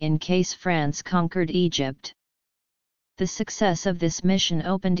Sea in case France conquered Egypt. The success of this mission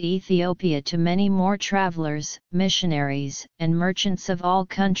opened Ethiopia to many more travelers, missionaries, and merchants of all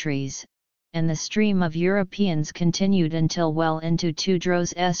countries, and the stream of Europeans continued until well into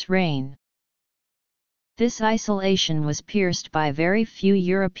Tewodros' reign. This isolation was pierced by very few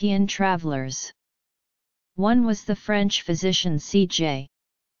European travelers. One was the French physician C.J.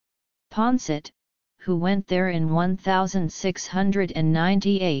 Poncet, who went there in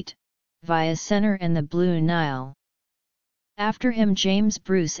 1698, via Sennar and the Blue Nile. After him James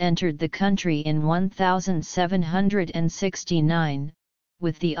Bruce entered the country in 1769,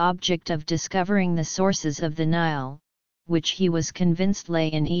 with the object of discovering the sources of the Nile, which he was convinced lay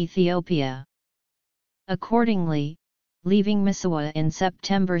in Ethiopia. Accordingly, leaving Missawa in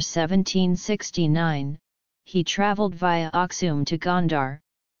September 1769, he travelled via Aksum to Gondar,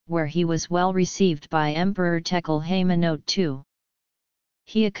 where he was well received by Emperor Tekel Haymanot II.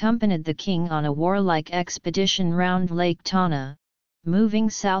 He accompanied the king on a warlike expedition round Lake Tana, moving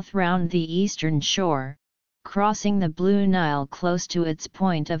south round the eastern shore, crossing the Blue Nile close to its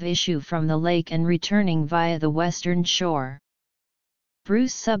point of issue from the lake and returning via the western shore.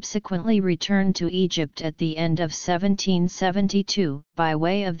 Bruce subsequently returned to Egypt at the end of 1772 by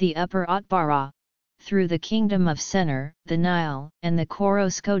way of the Upper Atbara, through the Kingdom of Sennar, the Nile, and the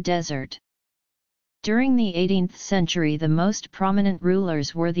Korosko Desert. During the 18th century the most prominent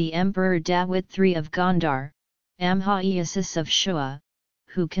rulers were the Emperor Dawit III of Gondar, Amha-Isis of Shua,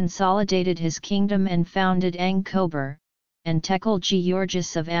 who consolidated his kingdom and founded Angkobar, and Tekel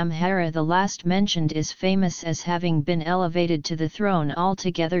Georgis of Amhara. The last mentioned is famous as having been elevated to the throne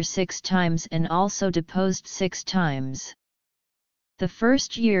altogether 6 times and also deposed 6 times. The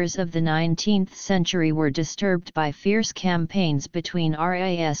first years of the 19th century were disturbed by fierce campaigns between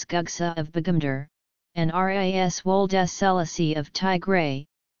Ras Gugsa of Bagumdar, and Ras Wolde Selassie of Tigray,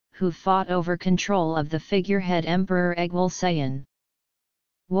 who fought over control of the figurehead Emperor Egwal Sayan.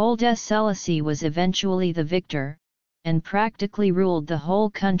 Wolde Selassie was eventually the victor, and practically ruled the whole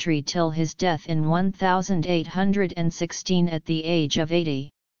country till his death in 1816 at the age of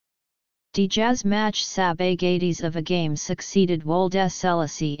 80. Djazmach Sabagades of Agame succeeded Wolde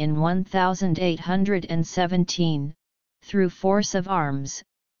Selassie in 1817, through force of arms,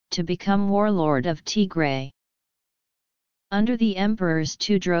 to become warlord of Tigray. Under the emperors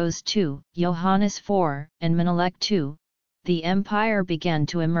Tudros II, Johannes IV, and Menelik II, the empire began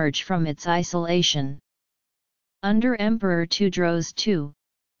to emerge from its isolation. Under Emperor Tudros II,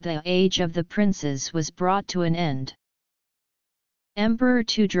 the age of the princes was brought to an end. Emperor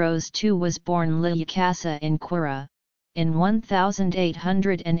Tudros II was born Lyakasa in Quira, in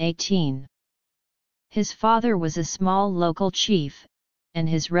 1818. His father was a small local chief, and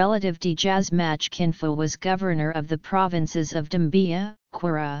his relative Djazmach Kinfu was governor of the provinces of Dambia,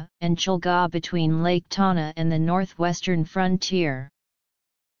 Quira, and Chilga between Lake Tana and the northwestern frontier.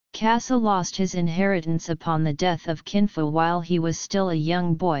 Kasa lost his inheritance upon the death of Kinfu while he was still a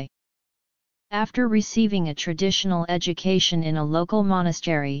young boy. After receiving a traditional education in a local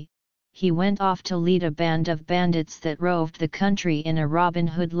monastery, he went off to lead a band of bandits that roved the country in a Robin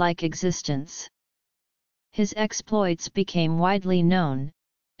Hood-like existence. His exploits became widely known,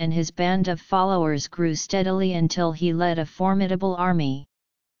 and his band of followers grew steadily until he led a formidable army.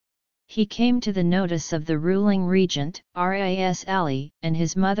 He came to the notice of the ruling regent, Ras Ali, and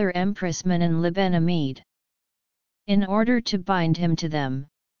his mother Empress Manan Liben Amid. In order to bind him to them,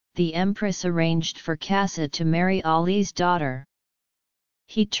 the Empress arranged for Kasa to marry Ali's daughter.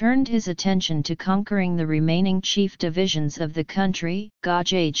 He turned his attention to conquering the remaining chief divisions of the country,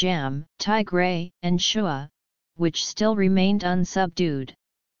 Gajay Jam, Tigray, and Shua, which still remained unsubdued.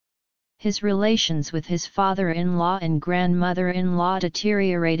 His relations with his father-in-law and grandmother-in-law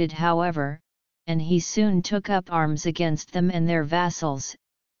deteriorated however, and he soon took up arms against them and their vassals,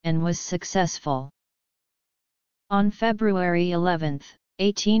 and was successful. On February 11,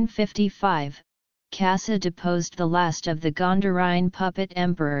 1855, Kasa deposed the last of the Gondarine puppet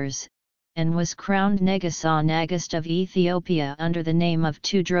emperors, and was crowned Negasau Nagast of Ethiopia under the name of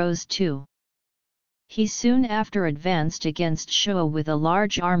Tudros II. He soon after advanced against Shua with a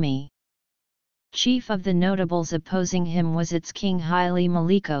large army. Chief of the notables opposing him was its king Haile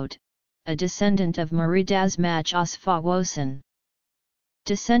Melikot, a descendant of Muridazmach Osfawosen.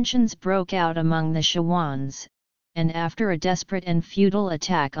 Dissensions broke out among the Shawans, and after a desperate and futile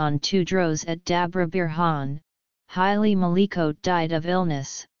attack on Tudros at Dabra Birhan, Haile Melikot died of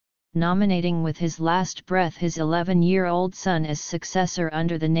illness, nominating with his last breath his 11-year-old son as successor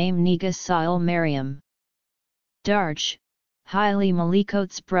under the name Negus Sail Mariam. Darch, Haile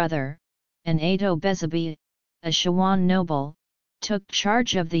Melikot's brother, and Ado Bezabi, a Shawan noble, took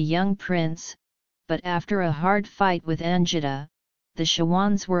charge of the young prince, but after a hard fight with Anjita, the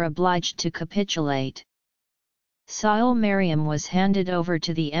Shawans were obliged to capitulate. Sail Mariam was handed over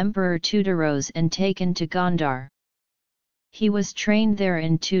to the Emperor Tudros and taken to Gondar. He was trained there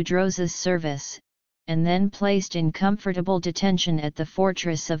in Tudros's service, and then placed in comfortable detention at the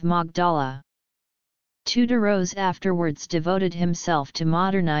fortress of Magdala. Tudros afterwards devoted himself to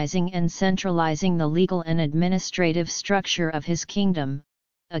modernizing and centralizing the legal and administrative structure of his kingdom,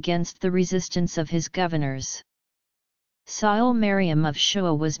 against the resistance of his governors. Sail Mariam of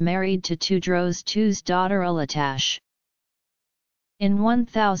Shua was married to Tudros II's daughter Ulatash. In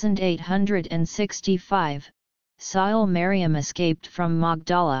 1865, Sail Mariam escaped from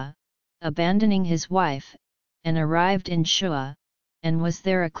Magdala, abandoning his wife, and arrived in Shua, and was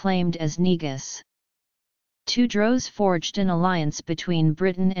there acclaimed as Negus. Tewodros forged an alliance between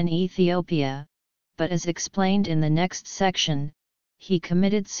Britain and Ethiopia, but as explained in the next section, he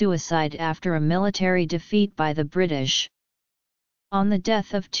committed suicide after a military defeat by the British. On the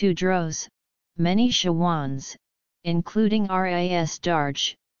death of Tewodros, many Shawans, including Ras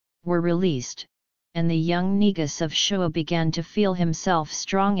Darj, were released, and the young Negus of Shoa began to feel himself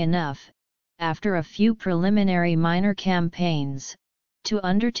strong enough, after a few preliminary minor campaigns, to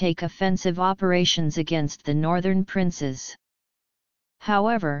undertake offensive operations against the northern princes.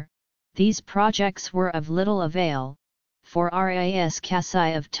 However, these projects were of little avail, for Ras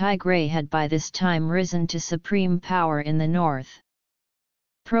Kasai of Tigray had by this time risen to supreme power in the north.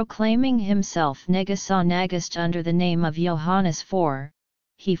 Proclaiming himself Negasa Nagast under the name of Johannes IV,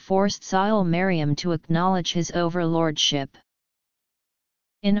 he forced Sahle Mariam to acknowledge his overlordship.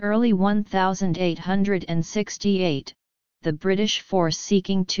 In early 1868, the British force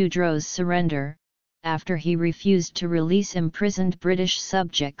seeking Tewodros' surrender, after he refused to release imprisoned British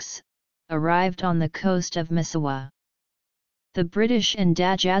subjects, arrived on the coast of Massawa. The British and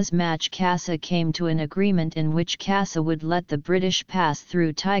Dajazmach Kassa came to an agreement in which Kassa would let the British pass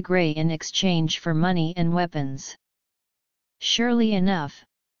through Tigray in exchange for money and weapons. Surely enough,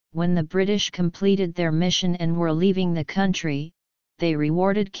 when the British completed their mission and were leaving the country, they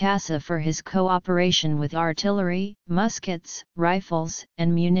rewarded Kassa for his cooperation with artillery, muskets, rifles,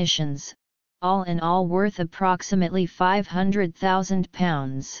 and munitions, all in all worth approximately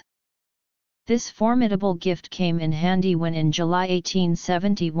 £500,000. This formidable gift came in handy when in July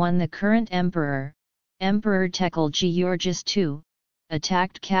 1871 the current emperor, Emperor Tekel Georges II,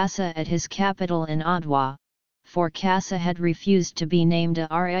 attacked Kassa at his capital in Adwa, for Kassa had refused to be named a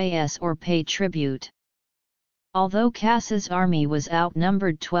ras or pay tribute. Although Kassa's army was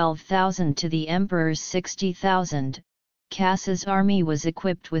outnumbered 12,000 to the emperor's 60,000, Kassa's army was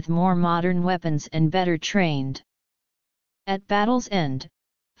equipped with more modern weapons and better trained. At battle's end,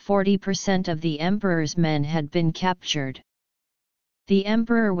 40% of the emperor's men had been captured. The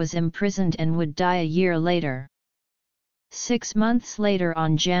emperor was imprisoned and would die a year later. 6 months later,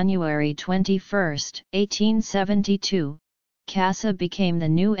 on January 21, 1872, Kassa became the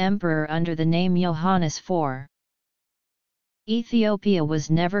new emperor under the name Johannes IV. Ethiopia was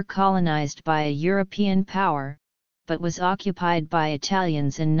never colonized by a European power, but was occupied by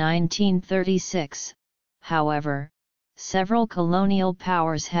Italians in 1936. However, several colonial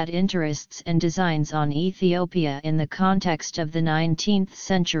powers had interests and designs on Ethiopia in the context of the 19th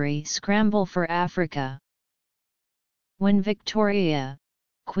century scramble for Africa. When Victoria,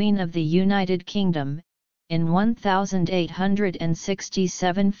 Queen of the United Kingdom, in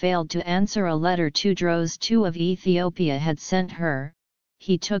 1867 failed to answer a letter Tewodros II of Ethiopia had sent her,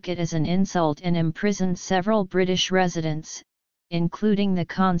 he took it as an insult and imprisoned several British residents, including the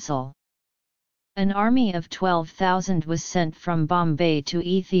consul. An army of 12,000 was sent from Bombay to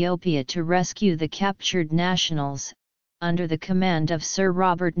Ethiopia to rescue the captured nationals, under the command of Sir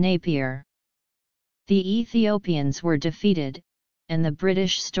Robert Napier. The Ethiopians were defeated, and the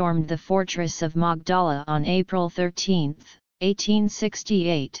British stormed the fortress of Magdala on April 13,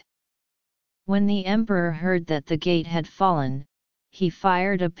 1868. When the emperor heard that the gate had fallen, he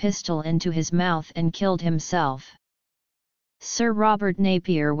fired a pistol into his mouth and killed himself. Sir Robert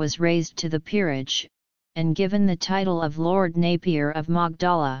Napier was raised to the peerage, and given the title of Lord Napier of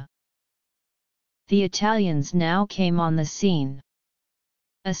Magdala. The Italians now came on the scene.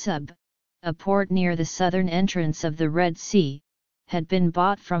 Asub, a port near the southern entrance of the Red Sea, had been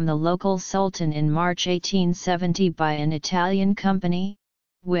bought from the local sultan in March 1870 by an Italian company,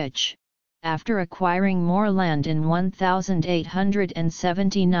 which, after acquiring more land in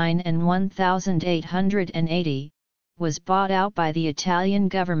 1879 and 1880, was bought out by the Italian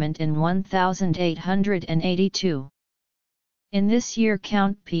government in 1882. In this year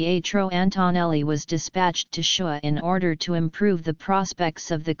Count Pietro Antonelli was dispatched to Shoa in order to improve the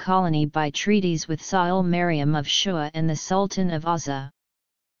prospects of the colony by treaties with Sahle Mariam of Shoa and the Sultan of Azza.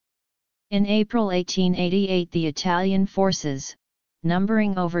 In April 1888 the Italian forces,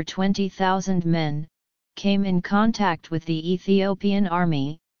 numbering over 20,000 men, came in contact with the Ethiopian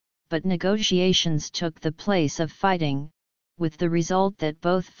army, but negotiations took the place of fighting, with the result that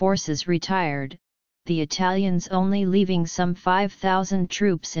both forces retired, the Italians only leaving some 5,000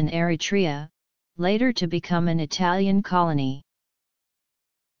 troops in Eritrea, later to become an Italian colony.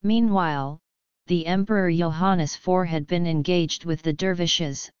 Meanwhile, the Emperor Johannes IV had been engaged with the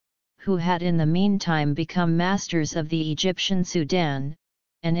dervishes, who had in the meantime become masters of the Egyptian Sudan,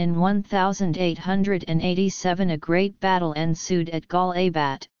 and in 1887 a great battle ensued at Gal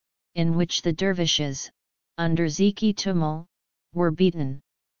Abat, in which the dervishes, under Zeki Tumal, were beaten.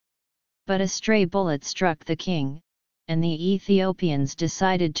 But a stray bullet struck the king, and the Ethiopians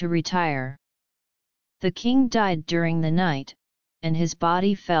decided to retire. The king died during the night, and his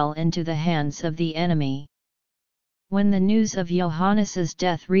body fell into the hands of the enemy. When the news of Johannes's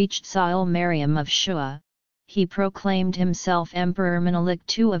death reached Sahle Mariam of Shua, he proclaimed himself Emperor Menelik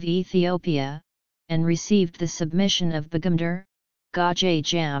II of Ethiopia, and received the submission of Bagumdir, Gajah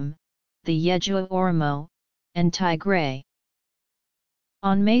Jam, the Yejua Oromo, and Tigray.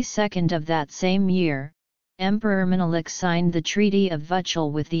 On May 2 of that same year, Emperor Menelik signed the Treaty of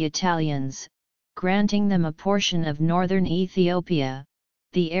Vuchal with the Italians, granting them a portion of northern Ethiopia,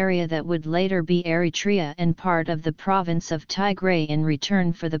 the area that would later be Eritrea and part of the province of Tigray in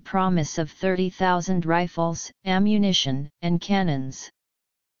return for the promise of 30,000 rifles, ammunition, and cannons.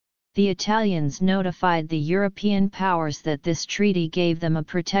 The Italians notified the European powers that this treaty gave them a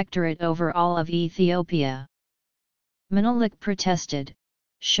protectorate over all of Ethiopia. Menelik protested,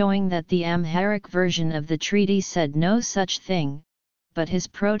 showing that the Amharic version of the treaty said no such thing, but his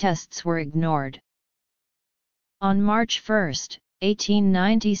protests were ignored. On March 1,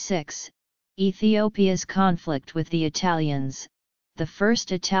 1896, Ethiopia's conflict with the Italians, the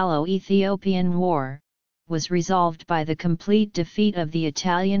First Italo-Ethiopian War, was resolved by the complete defeat of the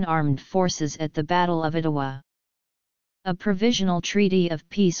Italian armed forces at the Battle of Adwa. A provisional treaty of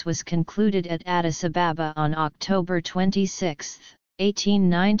peace was concluded at Addis Ababa on October 26,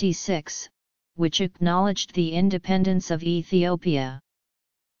 1896, which acknowledged the independence of Ethiopia.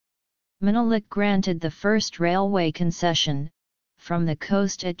 Menelik granted the first railway concession, from the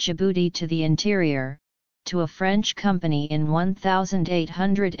coast at Djibouti to the interior, to a French company in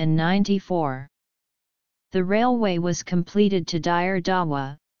 1894. The railway was completed to Dire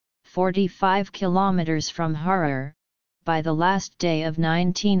Dawa, 45 kilometers from Harar, by the last day of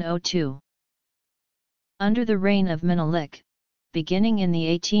 1902. Under the reign of Menelik, beginning in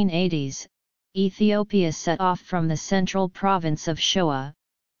the 1880s, Ethiopia set off from the central province of Shoa,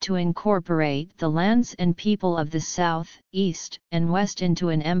 to incorporate the lands and people of the south, east, and west into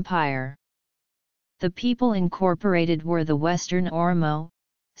an empire. The people incorporated were the Western Oromo,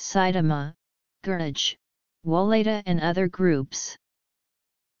 Sidama, Guraj, Wolata and other groups.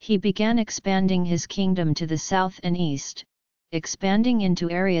 He began expanding his kingdom to the south and east, expanding into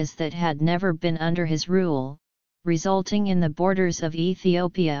areas that had never been under his rule, resulting in the borders of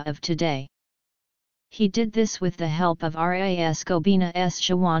Ethiopia of today. He did this with the help of Ras Gobina's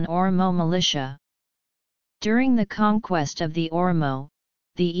Shawan Oromo militia. During the conquest of the Oromo,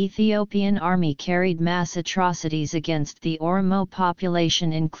 the Ethiopian army carried mass atrocities against the Oromo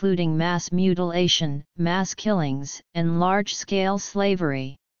population, including mass mutilation, mass killings, and large-scale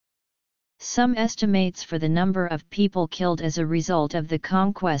slavery. Some estimates for the number of people killed as a result of the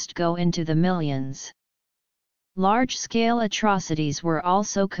conquest go into the millions. Large-scale atrocities were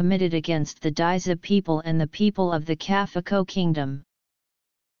also committed against the Diza people and the people of the Kafako kingdom.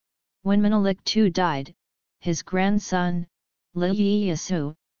 When Menelik II died, his grandson,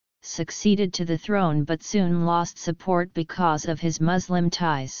 Iyeyasu, succeeded to the throne but soon lost support because of his Muslim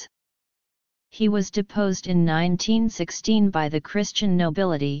ties. He was deposed in 1916 by the Christian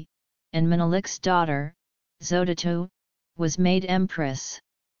nobility, and Menelik's daughter, Zodatu, was made empress.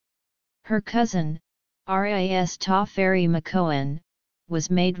 Her cousin, Ras Taferi Makoen, was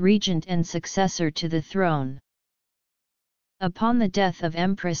made regent and successor to the throne. Upon the death of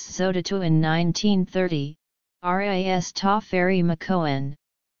Empress Zodatu in 1930, Ras Taferi Makoen,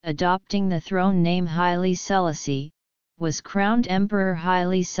 adopting the throne name Haile Selassie, was crowned Emperor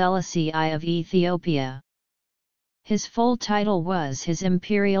Haile Selassie I of Ethiopia. His full title was His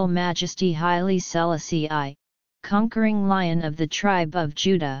Imperial Majesty Haile Selassie I, Conquering Lion of the Tribe of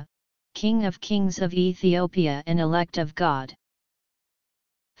Judah, King of Kings of Ethiopia and Elect of God.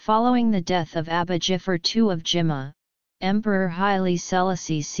 Following the death of Abba Jiffer II of Jimma, Emperor Haile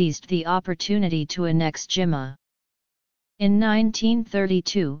Selassie seized the opportunity to annex Jimma. In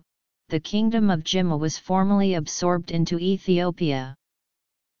 1932, the Kingdom of Jimma was formally absorbed into Ethiopia.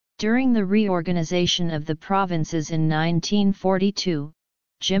 During the reorganization of the provinces in 1942,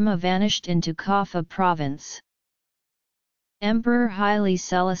 Jimma vanished into Kaffa province. Emperor Haile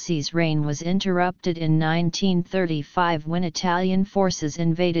Selassie's reign was interrupted in 1935 when Italian forces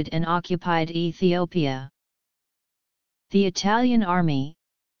invaded and occupied Ethiopia. The Italian army,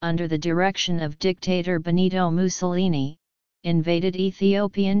 under the direction of dictator Benito Mussolini, invaded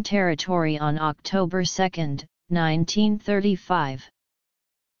Ethiopian territory on October 2, 1935.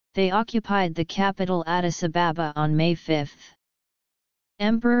 They occupied the capital Addis Ababa on May 5.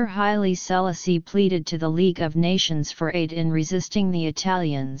 Emperor Haile Selassie pleaded to the League of Nations for aid in resisting the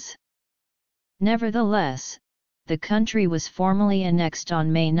Italians. Nevertheless, the country was formally annexed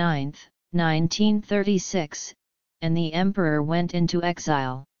on May 9, 1936, and the emperor went into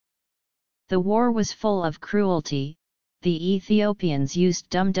exile. The war was full of cruelty. The Ethiopians used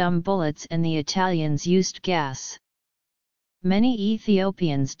dum-dum bullets and the Italians used gas. Many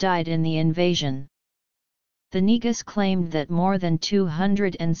Ethiopians died in the invasion. The Negus claimed that more than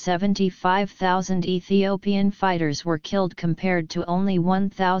 275,000 Ethiopian fighters were killed compared to only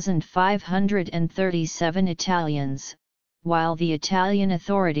 1,537 Italians, while the Italian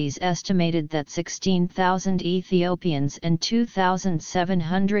authorities estimated that 16,000 Ethiopians and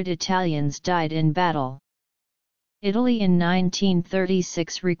 2,700 Italians died in battle. Italy in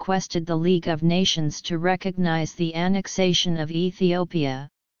 1936 requested the League of Nations to recognize the annexation of Ethiopia.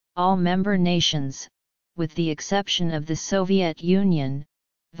 All member nations, with the exception of the Soviet Union,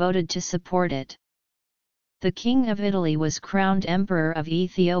 voted to support it. The King of Italy was crowned Emperor of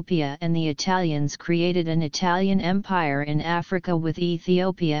Ethiopia, and the Italians created an Italian empire in Africa with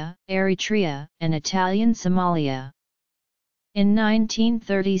Ethiopia, Eritrea, and Italian Somalia. In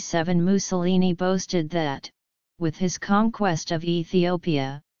 1937 Mussolini boasted that, with his conquest of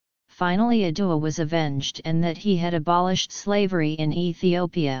Ethiopia, finally Adua was avenged and that he had abolished slavery in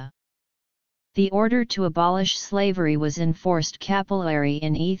Ethiopia. The order to abolish slavery was enforced capillarily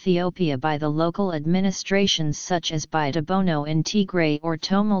in Ethiopia by the local administrations such as by Dabono in Tigray or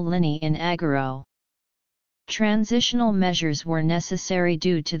Tomolini in Agaro. Transitional measures were necessary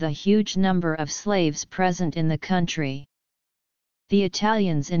due to the huge number of slaves present in the country. The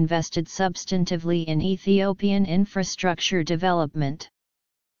Italians invested substantively in Ethiopian infrastructure development.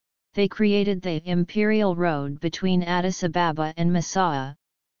 They created the Imperial Road between Addis Ababa and Massawa,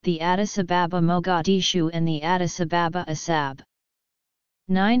 the Addis Ababa-Mogadishu and the Addis Ababa-Assab.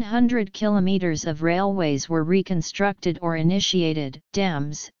 900 kilometers of railways were reconstructed or initiated,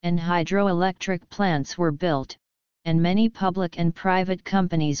 dams and hydroelectric plants were built, and many public and private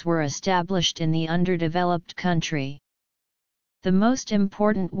companies were established in the underdeveloped country. The most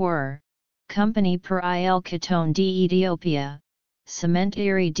important were, Compagnie per il Coton d'Ethiopia,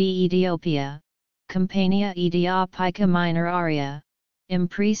 Cementerie d'Ethiopia, Compagnia Ethiopia Mineraria,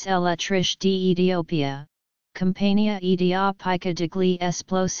 Imprese Electriche d'Ethiopia, Compagnia Ethiopia degli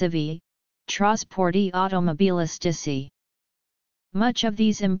Esplosivi, Trasporti Automobilistici. Much of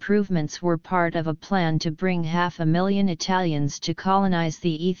these improvements were part of a plan to bring 500,000 Italians to colonize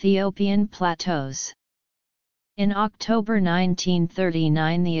the Ethiopian plateaus. In October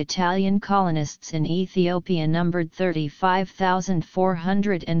 1939 the Italian colonists in Ethiopia numbered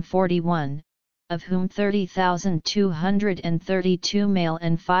 35,441, of whom 30,232 male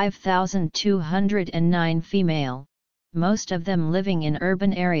and 5,209 female, most of them living in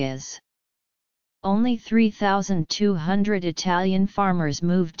urban areas. Only 3,200 Italian farmers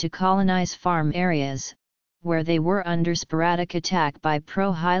moved to colonize farm areas, where they were under sporadic attack by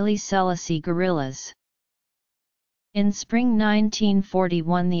pro-Haile Selassie guerrillas. In spring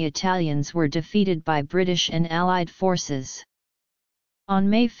 1941 the Italians were defeated by British and Allied forces. On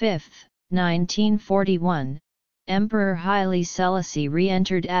May 5, 1941, Emperor Haile Selassie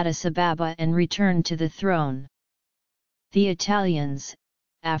re-entered Addis Ababa and returned to the throne. The Italians,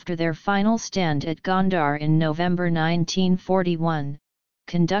 after their final stand at Gondar in November 1941,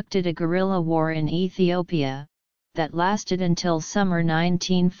 conducted a guerrilla war in Ethiopia, that lasted until summer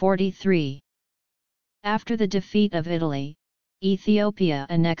 1943. After the defeat of Italy, Ethiopia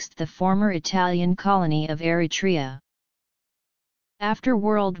annexed the former Italian colony of Eritrea. After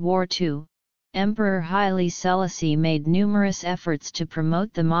World War II, Emperor Haile Selassie made numerous efforts to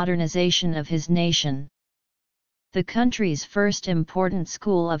promote the modernization of his nation. The country's first important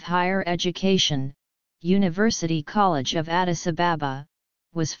school of higher education, University College of Addis Ababa,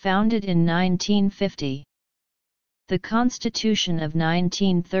 was founded in 1950. The Constitution of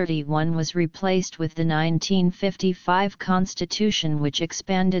 1931 was replaced with the 1955 Constitution, which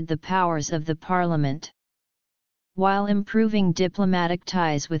expanded the powers of the Parliament. While improving diplomatic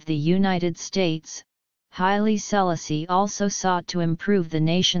ties with the United States, Haile Selassie also sought to improve the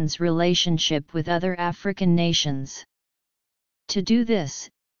nation's relationship with other African nations. To do this,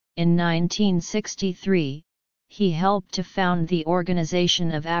 in 1963, he helped to found the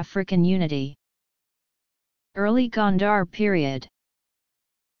Organization of African Unity. Early Gondar period.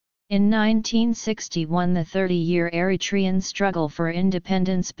 In 1961 the 30-year Eritrean struggle for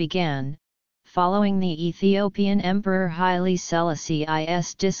independence began, following the Ethiopian Emperor Haile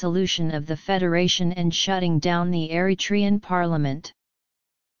Selassie's dissolution of the federation and shutting down the Eritrean parliament.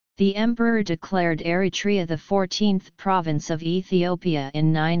 The emperor declared Eritrea the 14th province of Ethiopia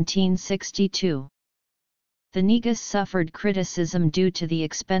in 1962. The Negus suffered criticism due to the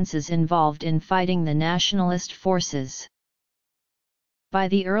expenses involved in fighting the nationalist forces. By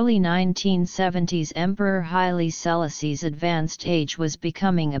the early 1970s, Emperor Haile Selassie's advanced age was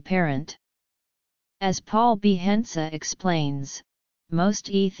becoming apparent. As Paul B. Hentze explains, most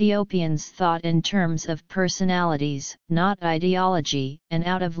Ethiopians thought in terms of personalities, not ideology, and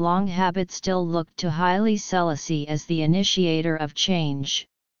out of long habit still looked to Haile Selassie as the initiator of change,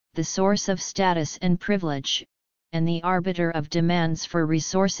 the source of status and privilege, and the arbiter of demands for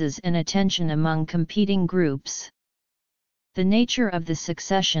resources and attention among competing groups. The nature of the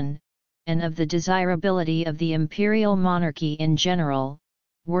succession, and of the desirability of the imperial monarchy in general,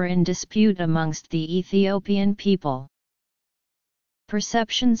 were in dispute amongst the Ethiopian people.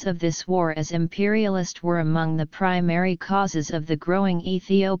 Perceptions of this war as imperialist were among the primary causes of the growing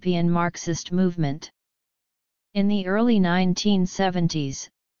Ethiopian Marxist movement. In the early 1970s,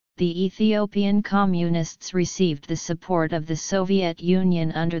 the Ethiopian Communists received the support of the Soviet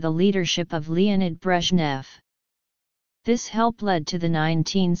Union under the leadership of Leonid Brezhnev. This help led to the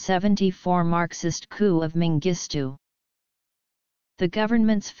 1974 Marxist coup of Mengistu. The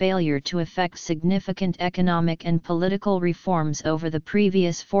government's failure to effect significant economic and political reforms over the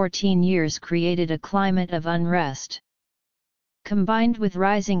previous 14 years created a climate of unrest. Combined with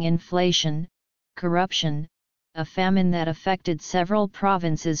rising inflation, corruption, a famine that affected several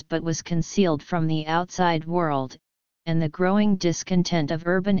provinces but was concealed from the outside world, and the growing discontent of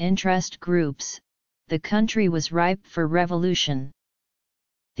urban interest groups, the country was ripe for revolution.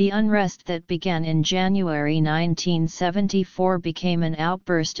 The unrest that began in January 1974 became an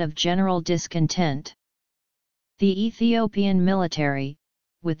outburst of general discontent. The Ethiopian military,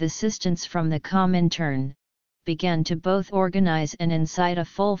 with assistance from the Comintern, began to both organize and incite a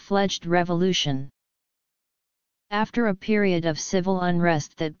full-fledged revolution. After a period of civil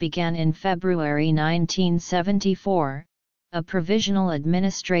unrest that began in February 1974, a Provisional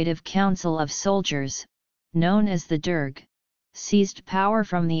Administrative Council of Soldiers, known as the Derg, seized power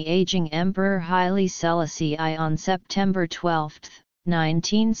from the aging Emperor Haile Selassie I on September 12,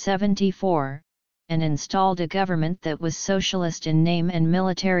 1974, and installed a government that was socialist in name and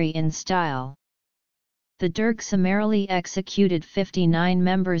military in style. The Derg summarily executed 59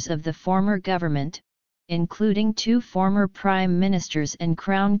 members of the former government, including 2 former prime ministers and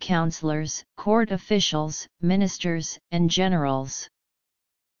crown councillors, court officials, ministers, and generals.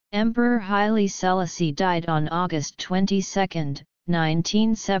 Emperor Haile Selassie died on August 22,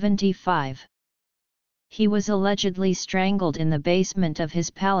 1975. He was allegedly strangled in the basement of his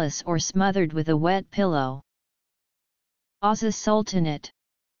palace or smothered with a wet pillow. Oza Sultanate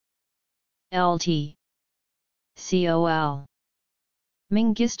Lt. Col.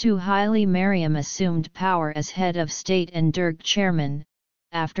 Mengistu Haile Mariam assumed power as head of state and Derg chairman,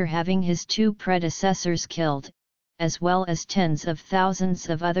 after having his 2 predecessors killed, as well as tens of thousands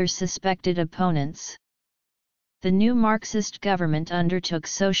of other suspected opponents. The new Marxist government undertook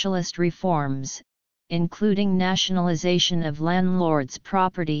socialist reforms, including nationalization of landlords'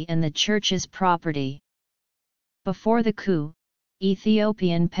 property and the church's property. Before the coup,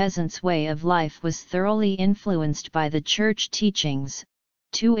 Ethiopian peasants' way of life was thoroughly influenced by the church teachings.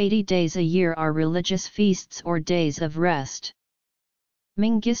 280 days a year are religious feasts or days of rest.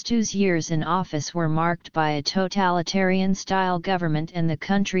 Mengistu's years in office were marked by a totalitarian-style government and the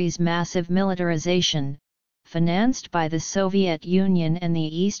country's massive militarization, financed by the Soviet Union and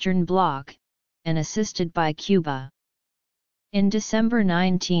the Eastern Bloc, and assisted by Cuba. In December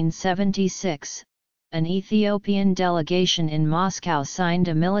 1976, an Ethiopian delegation in Moscow signed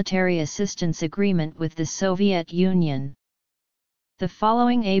a military assistance agreement with the Soviet Union. The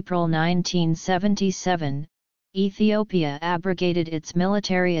following April 1977, Ethiopia abrogated its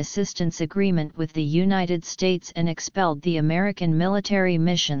military assistance agreement with the United States and expelled the American military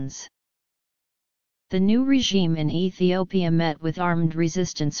missions. The new regime in Ethiopia met with armed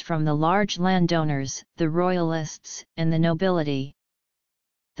resistance from the large landowners, the royalists, and the nobility.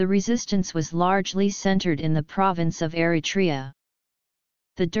 The resistance was largely centered in the province of Eritrea.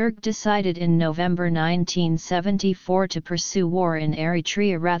 The Derg decided in November 1974 to pursue war in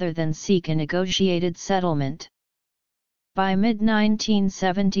Eritrea rather than seek a negotiated settlement. By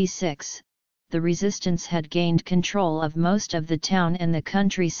mid-1976, the resistance had gained control of most of the town and the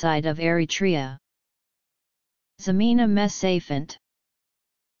countryside of Eritrea. Zamina Mesafint.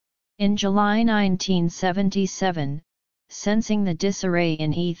 In July 1977, sensing the disarray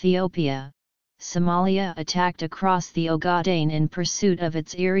in Ethiopia, Somalia attacked across the Ogaden in pursuit of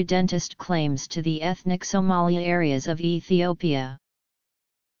its irredentist claims to the ethnic Somali areas of Ethiopia.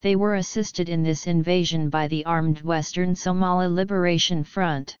 They were assisted in this invasion by the armed Western Somali Liberation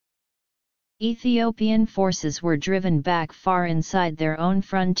Front. Ethiopian forces were driven back far inside their own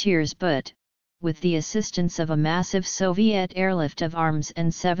frontiers but, with the assistance of a massive Soviet airlift of arms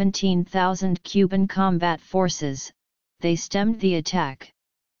and 17,000 Cuban combat forces, they stemmed the attack.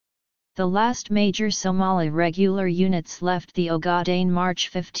 The last major Somali regular units left the Ogaden March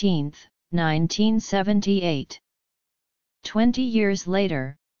 15, 1978. 20 years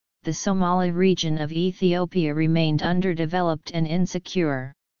later, the Somali region of Ethiopia remained underdeveloped and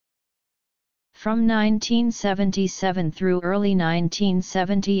insecure. From 1977 through early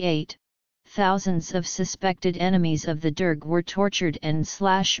 1978, thousands of suspected enemies of the Derg were tortured and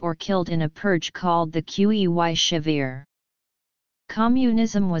or killed in a purge called the Qey Shivir.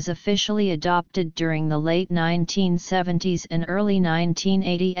 Communism was officially adopted during the late 1970s and early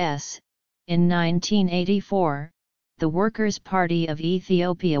 1980s. In 1984, the Workers' Party of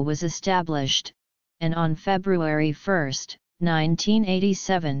Ethiopia was established, and on February 1,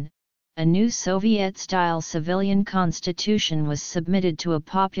 1987, a new Soviet-style civilian constitution was submitted to a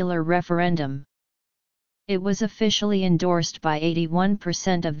popular referendum. It was officially endorsed by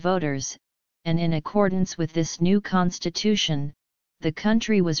 81% of voters, and in accordance with this new constitution, the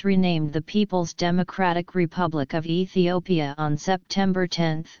country was renamed the People's Democratic Republic of Ethiopia on September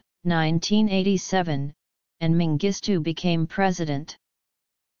 10, 1987, and Mengistu became president.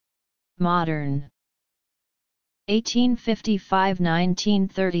 Modern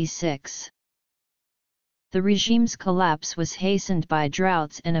 1855–1936. The regime's collapse was hastened by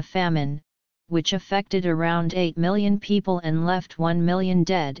droughts and a famine, which affected around 8 million people and left 1 million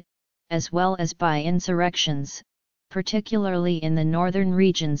dead, as well as by insurrections, particularly in the northern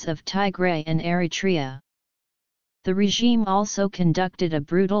regions of Tigray and Eritrea. The regime also conducted a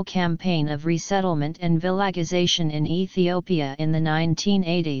brutal campaign of resettlement and villagization in Ethiopia in the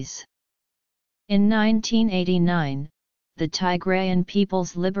 1980s. In 1989, the Tigrayan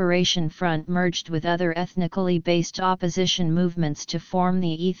People's Liberation Front merged with other ethnically based opposition movements to form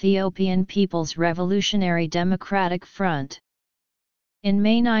the Ethiopian People's Revolutionary Democratic Front. In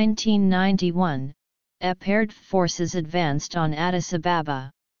May 1991, EPRDF forces advanced on Addis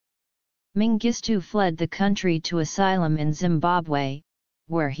Ababa. Mengistu fled the country to asylum in Zimbabwe,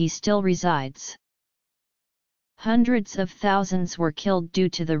 where he still resides. Hundreds of thousands were killed due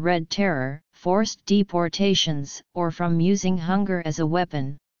to the Red Terror, forced deportations, or from using hunger as a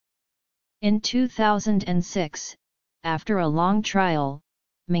weapon. In 2006, after a long trial,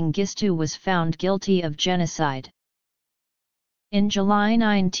 Mengistu was found guilty of genocide. In July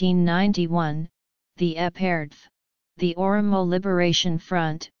 1991, the EPRDF, the Oromo Liberation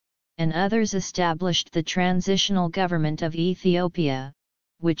Front, and others established the Transitional Government of Ethiopia,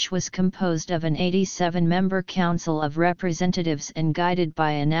 which was composed of an 87-member Council of Representatives and guided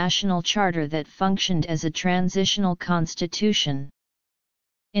by a national charter that functioned as a transitional constitution.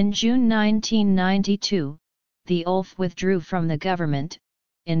 In June 1992, the OLF withdrew from the government.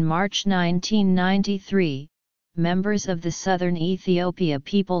 In March 1993, members of the Southern Ethiopia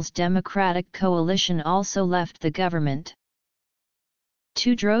People's Democratic Coalition also left the government.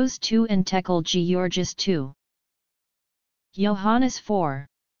 Tewodros II and Tekle Georges II. Johannes IV.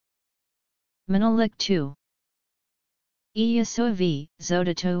 Menelik II. Iyasou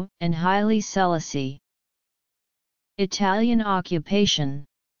Zodatu, and Haile Selassie. Italian occupation.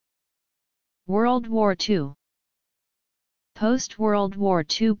 World War II. Post-World War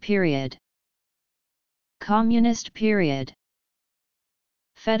II period. Communist period.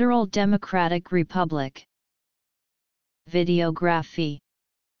 Federal Democratic Republic. Videography.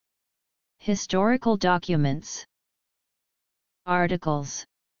 Historical documents. Articles.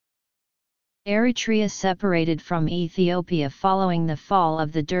 Eritrea separated from Ethiopia following the fall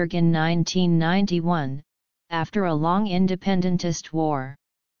of the Derg in 1991, after a long independentist war.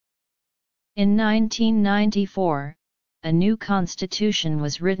 In 1994, a new constitution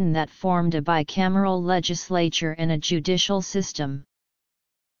was written that formed a bicameral legislature and a judicial system.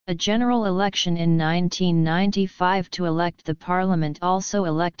 A general election in 1995 to elect the parliament also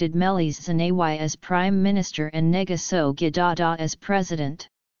elected Meles Zenawi as prime minister and Negaso Gidada as president.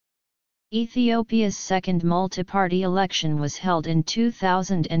 Ethiopia's second multi-party election was held in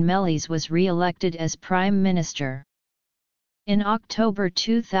 2000 and Meles was re-elected as prime minister. In October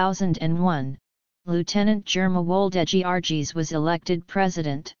 2001, Lieutenant Girma Woldegiarges was elected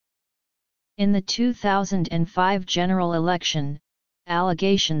president. In the 2005 general election,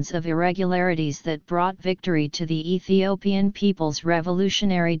 allegations of irregularities that brought victory to the Ethiopian People's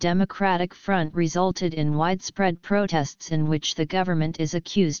Revolutionary Democratic Front resulted in widespread protests in which the government is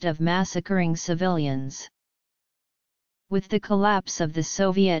accused of massacring civilians. With the collapse of the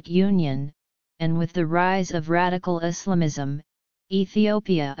Soviet Union, and with the rise of radical Islamism,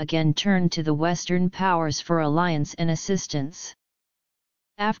 Ethiopia again turned to the Western powers for alliance and assistance.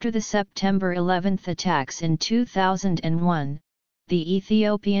 After the September 11 attacks in 2001, the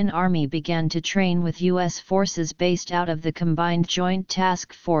Ethiopian army began to train with U.S. forces based out of the Combined Joint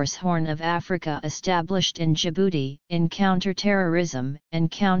Task Force Horn of Africa established in Djibouti in counterterrorism and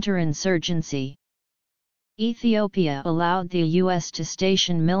counterinsurgency. Ethiopia allowed the U.S. to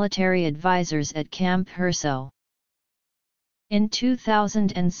station military advisors at Camp Herso. In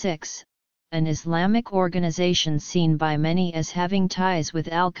 2006, an Islamic organization seen by many as having ties with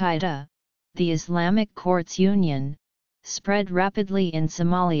Al-Qaeda, the Islamic Courts Union, spread rapidly in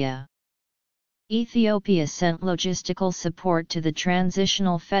Somalia. Ethiopia sent logistical support to the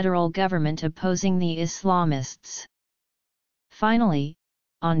transitional federal government opposing the Islamists. Finally,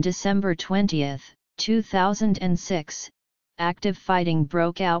 on December 20, 2006, active fighting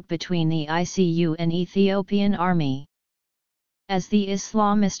broke out between the ICU and Ethiopian army. As the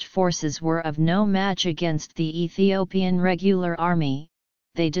Islamist forces were of no match against the Ethiopian regular army,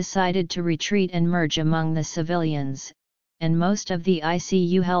 they decided to retreat and merge among the civilians, and most of the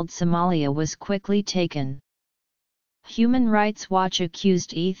ICU-held Somalia was quickly taken. Human Rights Watch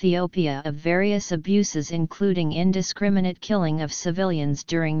accused Ethiopia of various abuses including indiscriminate killing of civilians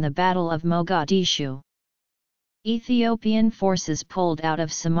during the Battle of Mogadishu. Ethiopian forces pulled out of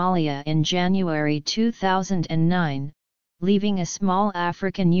Somalia in January 2009, leaving a small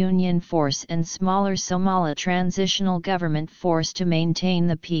African Union force and smaller Somali Transitional Government force to maintain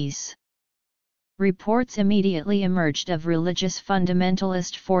the peace. Reports immediately emerged of religious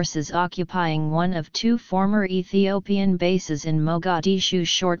fundamentalist forces occupying one of two former Ethiopian bases in Mogadishu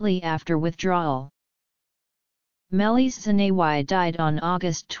shortly after withdrawal. Meles Zenawi died on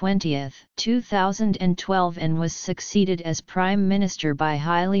August 20, 2012 and was succeeded as Prime Minister by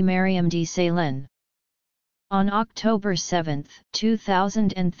Haile Mariam Desalegn. On October 7,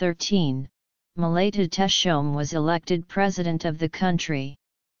 2013, Mulatu Teshome was elected President of the country.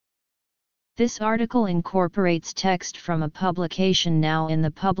 This article incorporates text from a publication now in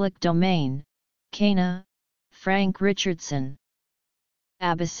the public domain. Kana, Frank Richardson.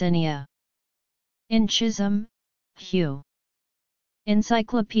 Abyssinia. Inchism, Hugh.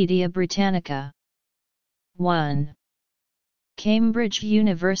 Encyclopaedia Britannica. 1. Cambridge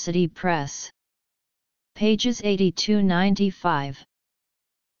University Press. Pages 80–95.